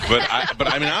 baby." But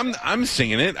I mean, I'm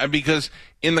singing it because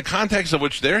in the context of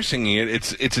which they're singing it,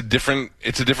 it's a different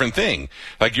thing.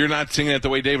 Like you're not singing it the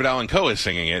way David Allan Coe is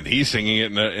singing it. He's singing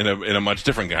it in a much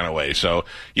different kind of way. So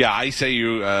yeah, I say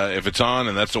if it's on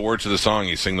and that's the words of the song,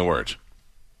 you sing the words.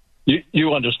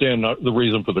 You understand the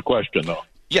reason for the question, though.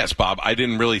 Yes, Bob. I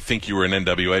didn't really think you were an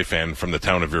NWA fan from the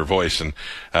tone of your voice, and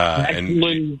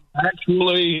actually,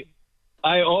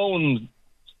 I own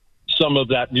some of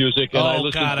that music. And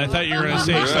I thought you were going to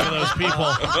say some of those people.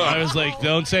 I was like,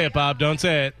 don't say it, Bob. Don't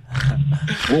say it.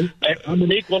 I'm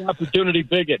an equal opportunity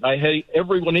bigot. I hate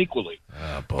everyone equally.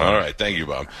 Oh, boy. All right, thank you,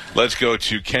 Bob. Let's go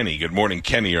to Kenny. Good morning,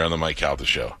 Kenny. You're on the Mike Calta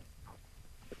Show.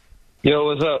 Yo,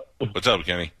 what's up? What's up,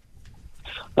 Kenny?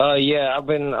 Yeah,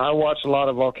 I watch a lot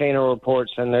of volcano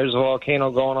reports, and there's a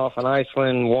volcano going off in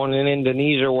Iceland, one in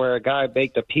Indonesia where a guy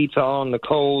baked a pizza on the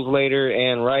coals later,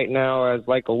 and right now, as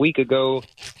like a week ago,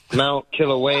 Mount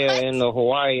Kilauea in the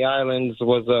Hawaii Islands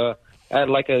was at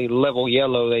like a level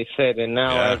yellow, they said, and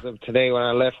now as of today when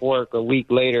I left work a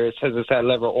week later, it says it's at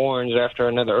level orange after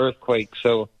another earthquake,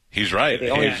 so... He's right.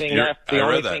 The only thing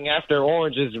after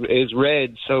orange is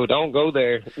red, so don't go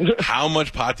there. How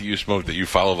much pot do you smoke that you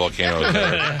follow volcanoes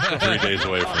there 3 days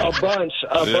away from? A bunch.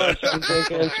 I'm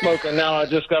drinking and smoking now. I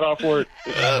just got off work.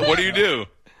 What do you do?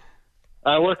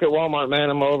 I work at Walmart, man.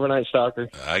 I'm an overnight stalker.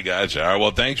 I gotcha. All right,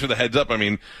 well, thanks for the heads up. I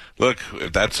mean, look,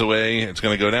 if that's the way it's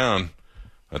going to go down,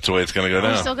 that's the way it's going to go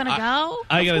down. We're still going to go?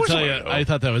 I got to tell you, I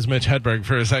thought that was Mitch Hedberg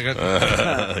for a second.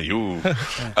 Let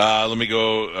me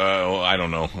go. I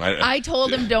don't know. I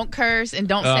told him don't curse and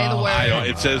don't say the word.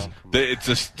 It says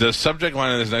the subject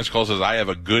line of this next call says I have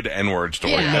a good N-word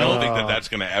story. Yeah. I don't think that's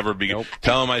going to ever be. Nope.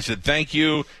 Tell him I said thank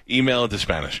you. Email it to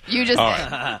Spanish. You just all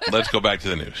right. Let's go back to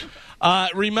the news.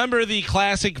 Remember the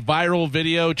classic viral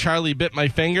video, Charlie Bit My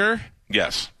Finger?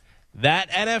 Yes. That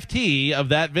NFT of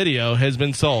that video has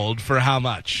been sold for how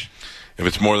much? If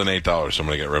it's more than $8, I'm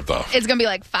going to get ripped off. It's going to be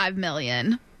like $5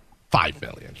 million. $5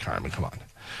 million, Carmen, come on.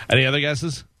 Any other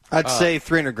guesses? I'd say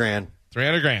 $300,000.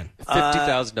 $300,000.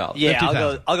 $50,000.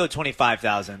 Yeah, I'll go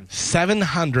 $25,000.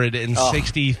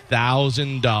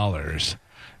 $760,000.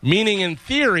 Meaning, in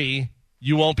theory,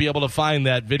 you won't be able to find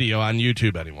that video on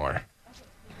YouTube anymore.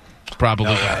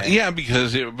 Probably. Yeah,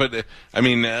 because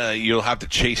you'll have to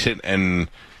chase it and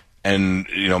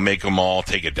make them all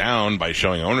take it down by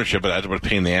showing ownership, but that's what a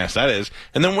pain in the ass that is.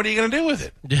 And then what are you going to do with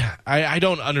it? Yeah, I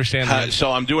don't understand that.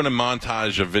 So I'm doing a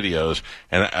montage of videos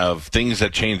and of things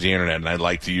that change the internet, and I'd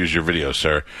like to use your video,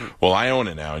 sir. Well, I own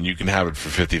it now, and you can have it for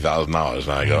 $50,000.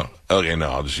 And I go, okay, no,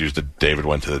 I'll just use the David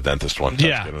went to the dentist one.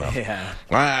 That's good enough. Yeah.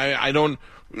 I don't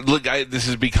look. This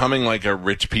is becoming like a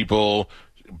rich people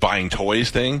buying toys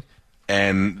thing,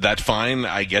 and that's fine.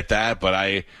 I get that, but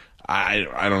I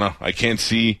don't know. I can't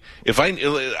see if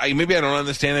maybe I don't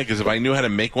understand it, because if I knew how to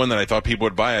make one that I thought people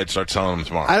would buy, I'd start selling them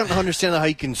tomorrow. I don't understand how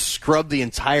you can scrub the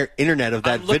entire internet of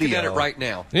that I'm looking video. at it right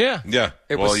now. Yeah.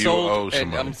 It was sold,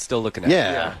 and I'm still looking at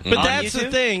it. But that's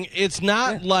the thing. It's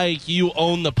not like you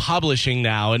own the publishing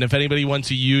now, and if anybody wants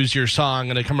to use your song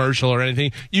in a commercial or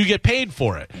anything, you get paid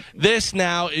for it. This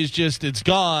now is just, it's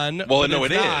gone. Well, no,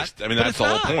 it is. I mean, that's the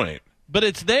whole point. But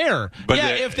it's there. But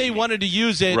if they wanted to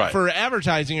use it for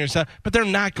advertising or stuff, but they're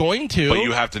not going to. But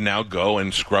you have to now go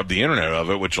and scrub the internet of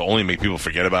it, which will only make people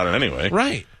forget about it anyway.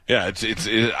 Right. Yeah, it's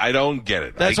I don't get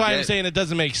it. That's why I'm saying it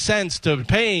doesn't make sense to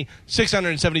pay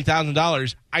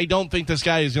 $670,000. I don't think this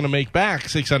guy is going to make back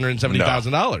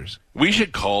 $670,000. We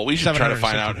should call. We should try to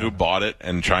find out who bought it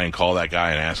and try and call that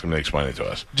guy and ask him to explain it to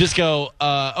us. Just go,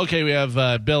 okay, we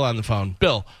have Bill on the phone.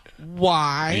 Bill,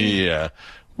 why? Yeah.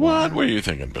 What were you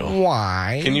thinking, Bill?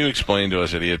 Why? Can you explain to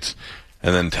us idiots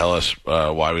and then tell us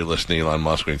why we listen to Elon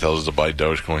Musk when he tells us to buy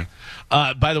Dogecoin?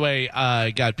 By the way,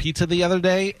 I got pizza the other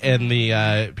day, and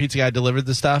the pizza guy delivered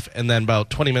the stuff, and then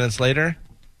about 20 minutes later,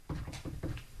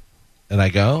 and I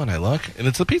go, and I look, and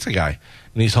it's the pizza guy.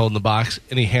 And he's holding the box,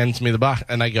 and he hands me the box,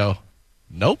 and I go,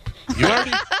 nope, you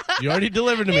already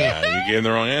delivered to me. Yeah, you gave him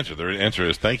the wrong answer. The answer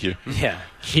is thank you. Yeah.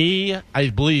 He,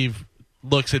 I believe,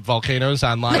 looks at volcanoes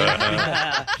online.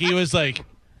 He was like,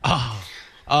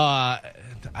 I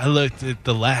looked at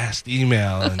the last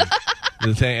email and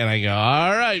the thing, and I go,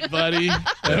 all right, buddy,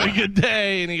 have a good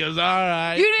day. And he goes, all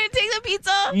right. You didn't take the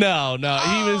pizza? No.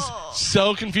 He was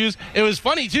so confused. It was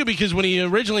funny, too, because when he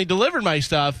originally delivered my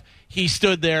stuff, he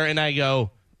stood there, and I go,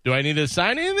 do I need to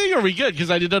sign anything, or are we good? Because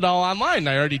I did it all online.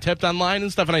 I already tipped online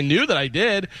and stuff, and I knew that I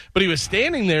did, but he was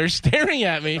standing there staring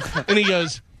at me, and he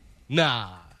goes, nah,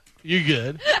 you're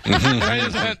good. And I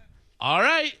just went, all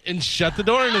right, and shut the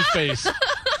door in his face. It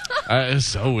was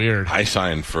so weird. I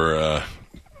signed for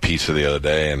pizza the other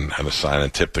day and had to sign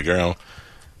and tip the girl,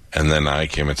 and then I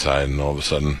came inside, and all of a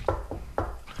sudden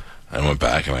I went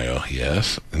back and I go,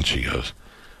 yes, and she goes,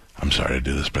 I'm sorry to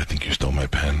do this, but I think you stole my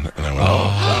pen. And I went,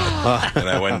 oh. And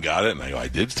I went and got it, and I go, I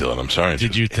did steal it, I'm sorry.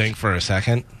 Did you think for a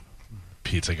second,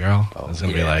 pizza girl? I was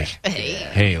going to be like,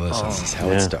 hey, listen. This is how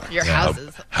it starts. Your house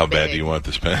is How bad do you want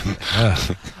this pen?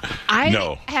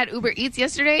 I had Uber Eats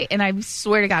yesterday, and I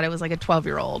swear to God, it was like a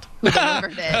 12-year-old who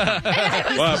delivered it.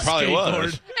 Well, it probably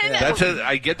was. That's it.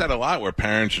 I get that a lot, where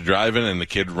parents are driving and the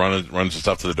kid runs the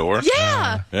stuff to the door.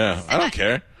 Yeah. Yeah, I don't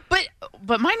care.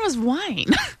 But mine was wine.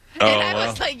 And I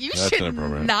was like, you should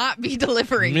not be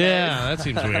delivering this. Yeah, that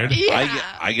seems weird. Yeah.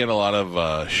 I get a lot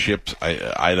of shipped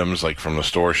items, like from the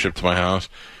store, shipped to my house,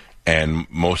 and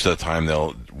most of the time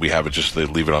they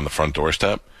leave it on the front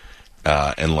doorstep,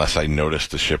 Unless I notice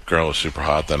the ship girl is super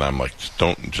hot, then I'm like,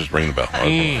 just ring the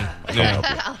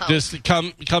bell. Just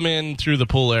come in through the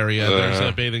pool area. There's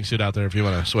a bathing suit out there if you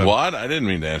want to swim. What? I didn't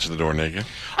mean to answer the door naked.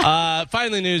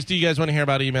 Finally, news. Do you guys want to hear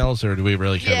about emails, or do we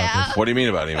really care about this? What do you mean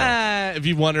about emails? If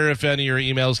you wonder if any of your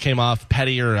emails came off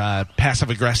petty or passive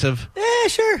aggressive. Yeah,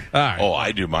 sure. All right. Oh,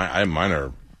 I do. Mine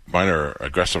are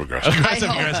aggressive.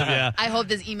 Yeah. I hope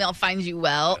this email finds you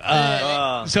well.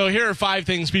 So here are 5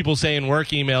 things people say in work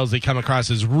emails that come across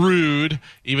as rude,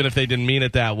 even if they didn't mean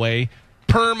it that way.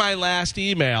 Per my last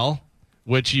email,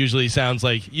 which usually sounds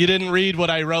like, you didn't read what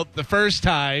I wrote the first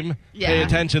time. Yeah. Pay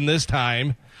attention this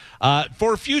time.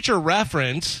 For future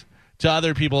reference to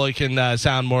other people, it can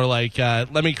sound more like,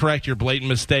 let me correct your blatant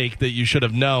mistake that you should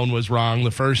have known was wrong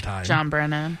the first time. John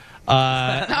Brennan. No,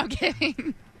 I'm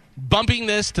kidding. Bumping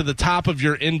this to the top of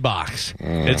your inbox.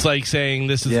 It's like saying,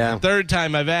 this is the third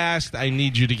time I've asked. I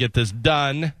need you to get this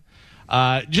done.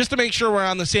 Just to make sure we're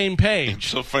on the same page. It's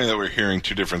so funny that we're hearing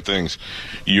 2 different things.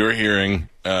 You're hearing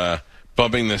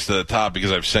bumping this to the top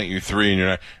because I've sent you 3, and you're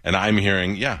not, and I'm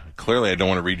hearing, clearly I don't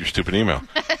want to read your stupid email.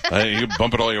 You can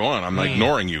bump it all you want. I'm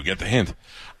ignoring you. Get the hint.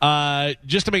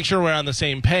 Just to make sure we're on the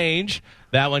same page,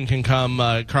 that one can come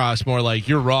across more like,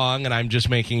 you're wrong, and I'm just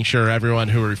making sure everyone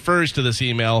who refers to this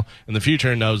email in the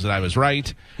future knows that I was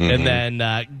right. And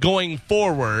then going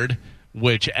forward,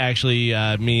 which actually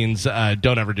means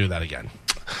don't ever do that again.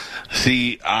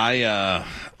 See,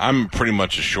 I'm pretty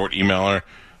much a short emailer,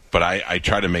 but I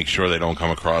try to make sure they don't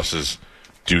come across as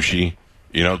douchey.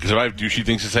 Because if I have douchey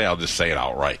things to say, I'll just say it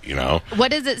outright,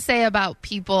 What does it say about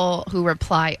people who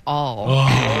reply all?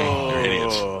 They're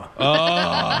idiots.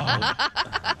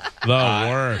 The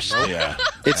worst. Yeah.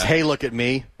 It's, hey, look at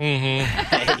me.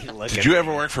 Did you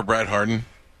ever work for Brad Harden?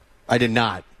 I did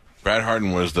not. Brad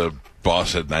Harden was the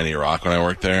boss at 98 Rock when I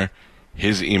worked there.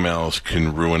 His emails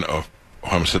can ruin I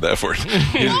almost said that first.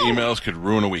 His emails could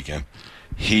ruin a weekend.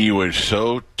 He was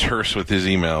so terse with his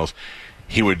emails.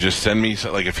 He would just send me,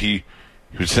 like, if he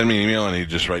would send me an email and he'd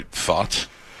just write thoughts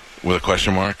with a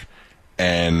question mark,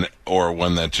 or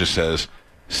one that just says,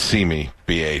 see me,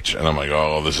 BH. And I'm like,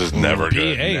 oh, this is never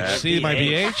good. BH. See my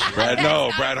BH? Brad Harden.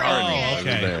 Oh,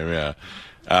 okay. His name, yeah.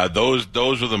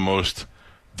 Those are the most,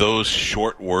 those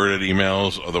short worded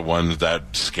emails are the ones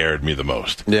that scared me the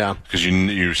most. Yeah. Because you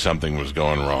knew something was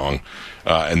going wrong.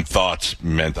 And thoughts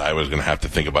meant I was going to have to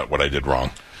think about what I did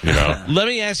wrong. Let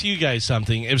me ask you guys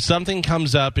something. If something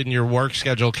comes up in your work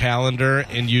schedule calendar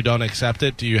and you don't accept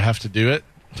it, do you have to do it?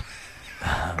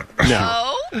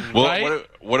 No. Well, right?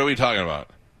 what are we talking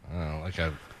about? Like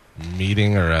a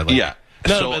meeting or a... Yeah.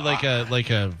 No, so, but like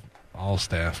a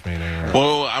all-staff meeting. Or...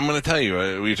 Well, I'm going to tell you.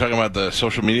 Were you talking about the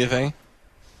social media thing?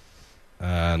 No.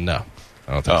 I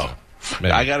don't think so.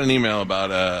 Maybe. I got an email about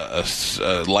a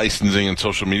licensing and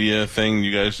social media thing.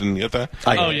 You guys didn't get that?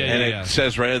 It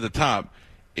says right at the top,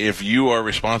 if you are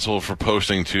responsible for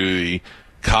posting to the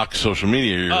Cox social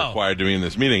media, you're required to be in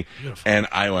this meeting. Beautiful. And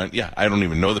I went, I don't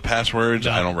even know the passwords.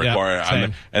 I don't require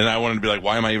it. And I wanted to be like,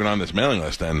 why am I even on this mailing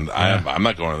list? And I'm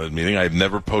not going to this meeting. I've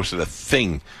never posted a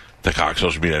thing to Cox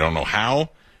social media. I don't know how,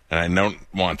 and I don't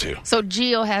want to. So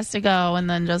Gio has to go and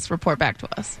then just report back to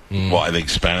us. Well, I think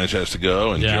Spanish has to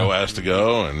go, and Joe has to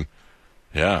go, and...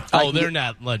 Yeah. Oh, they're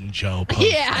not letting Joe post.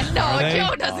 Yeah, no,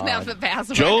 Joe doesn't have the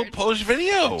password. Joe posts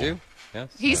video. Yes.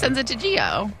 He sends it to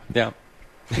Gio. Yeah.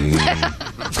 You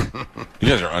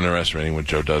guys are underestimating what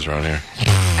Joe does around here.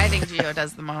 I think Gio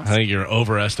does the most. I think you're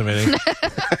overestimating.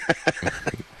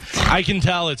 I can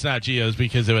tell it's not Gio's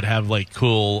because it would have like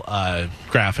cool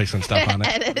graphics and stuff on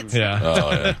it. Edits. Yeah.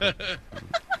 Oh,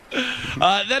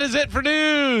 yeah. That is it for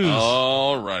news.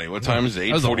 All righty. What time is it? 8:44?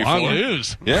 That was a long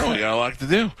news. Yeah, we got a lot to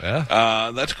do.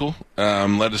 Yeah. That's cool.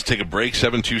 Let us take a break.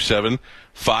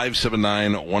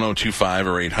 727-579-1025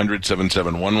 or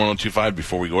 800-771-1025.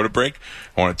 Before we go to break,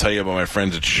 I want to tell you about my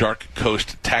friends at Shark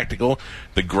Coast Tactical,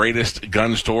 the greatest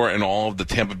gun store in all of the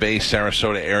Tampa Bay,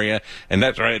 Sarasota area. And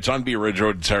that's right, it's on Bee Ridge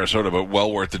Road in Sarasota, but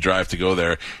well worth the drive to go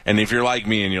there. And if you're like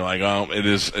me and you're like, oh,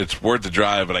 it's worth the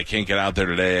drive, but I can't get out there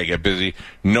today, I get busy,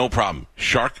 no problem.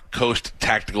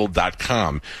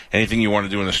 SharkCoastTactical.com. Anything you want to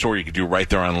do in the store, you can do right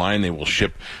there online. They will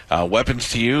ship weapons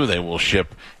to you. They will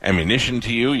ship ammunition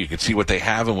to you. You can see what they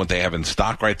have and what they have in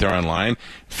stock right there online. In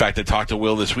fact, I talked to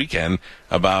Will this weekend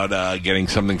about getting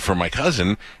something for my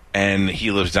cousin, And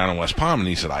he lives down in West Palm, and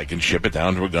he said, I can ship it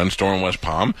down to a gun store in West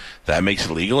Palm. That makes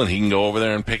it legal, and he can go over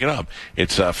there and pick it up.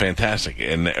 It's fantastic,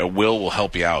 and Will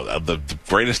help you out. The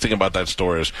greatest thing about that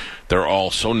store is they're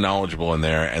all so knowledgeable in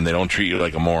there, and they don't treat you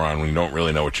like a moron when you don't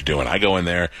really know what you're doing. I go in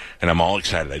there, and I'm all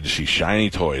excited. I just see shiny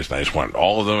toys, and I just want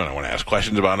all of them, and I want to ask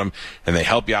questions about them, and they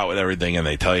help you out with everything, and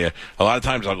they tell you. A lot of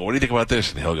times I'll go, what do you think about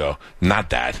this? And he'll go,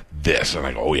 not that, this. And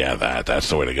I go, oh, yeah, that's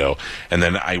the way to go. And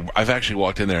then I've actually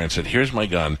walked in there and said, here's my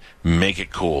gun. Make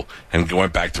it cool, and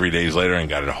went back 3 days later and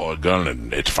got a whole gun,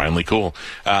 and it's finally cool.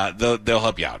 They'll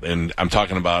help you out, and I'm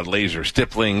talking about laser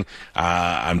stippling.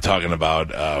 I'm talking about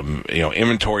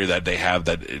inventory that they have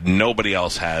that nobody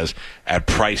else has at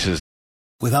prices.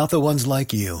 Without the ones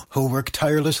like you who work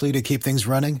tirelessly to keep things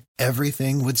running,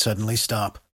 everything would suddenly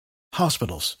stop.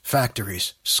 Hospitals,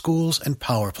 factories, schools, and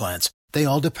power plants—they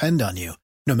all depend on you.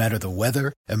 No matter the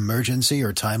weather, emergency,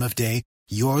 or time of day,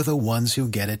 you're the ones who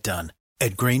get it done.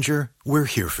 At Grainger, we're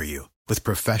here for you with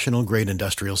professional-grade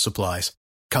industrial supplies.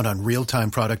 Count on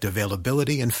real-time product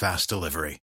availability and fast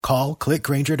delivery. Call, click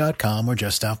Grainger.com, or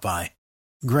just stop by.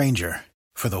 Grainger,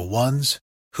 for the ones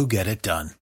who get it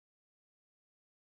done.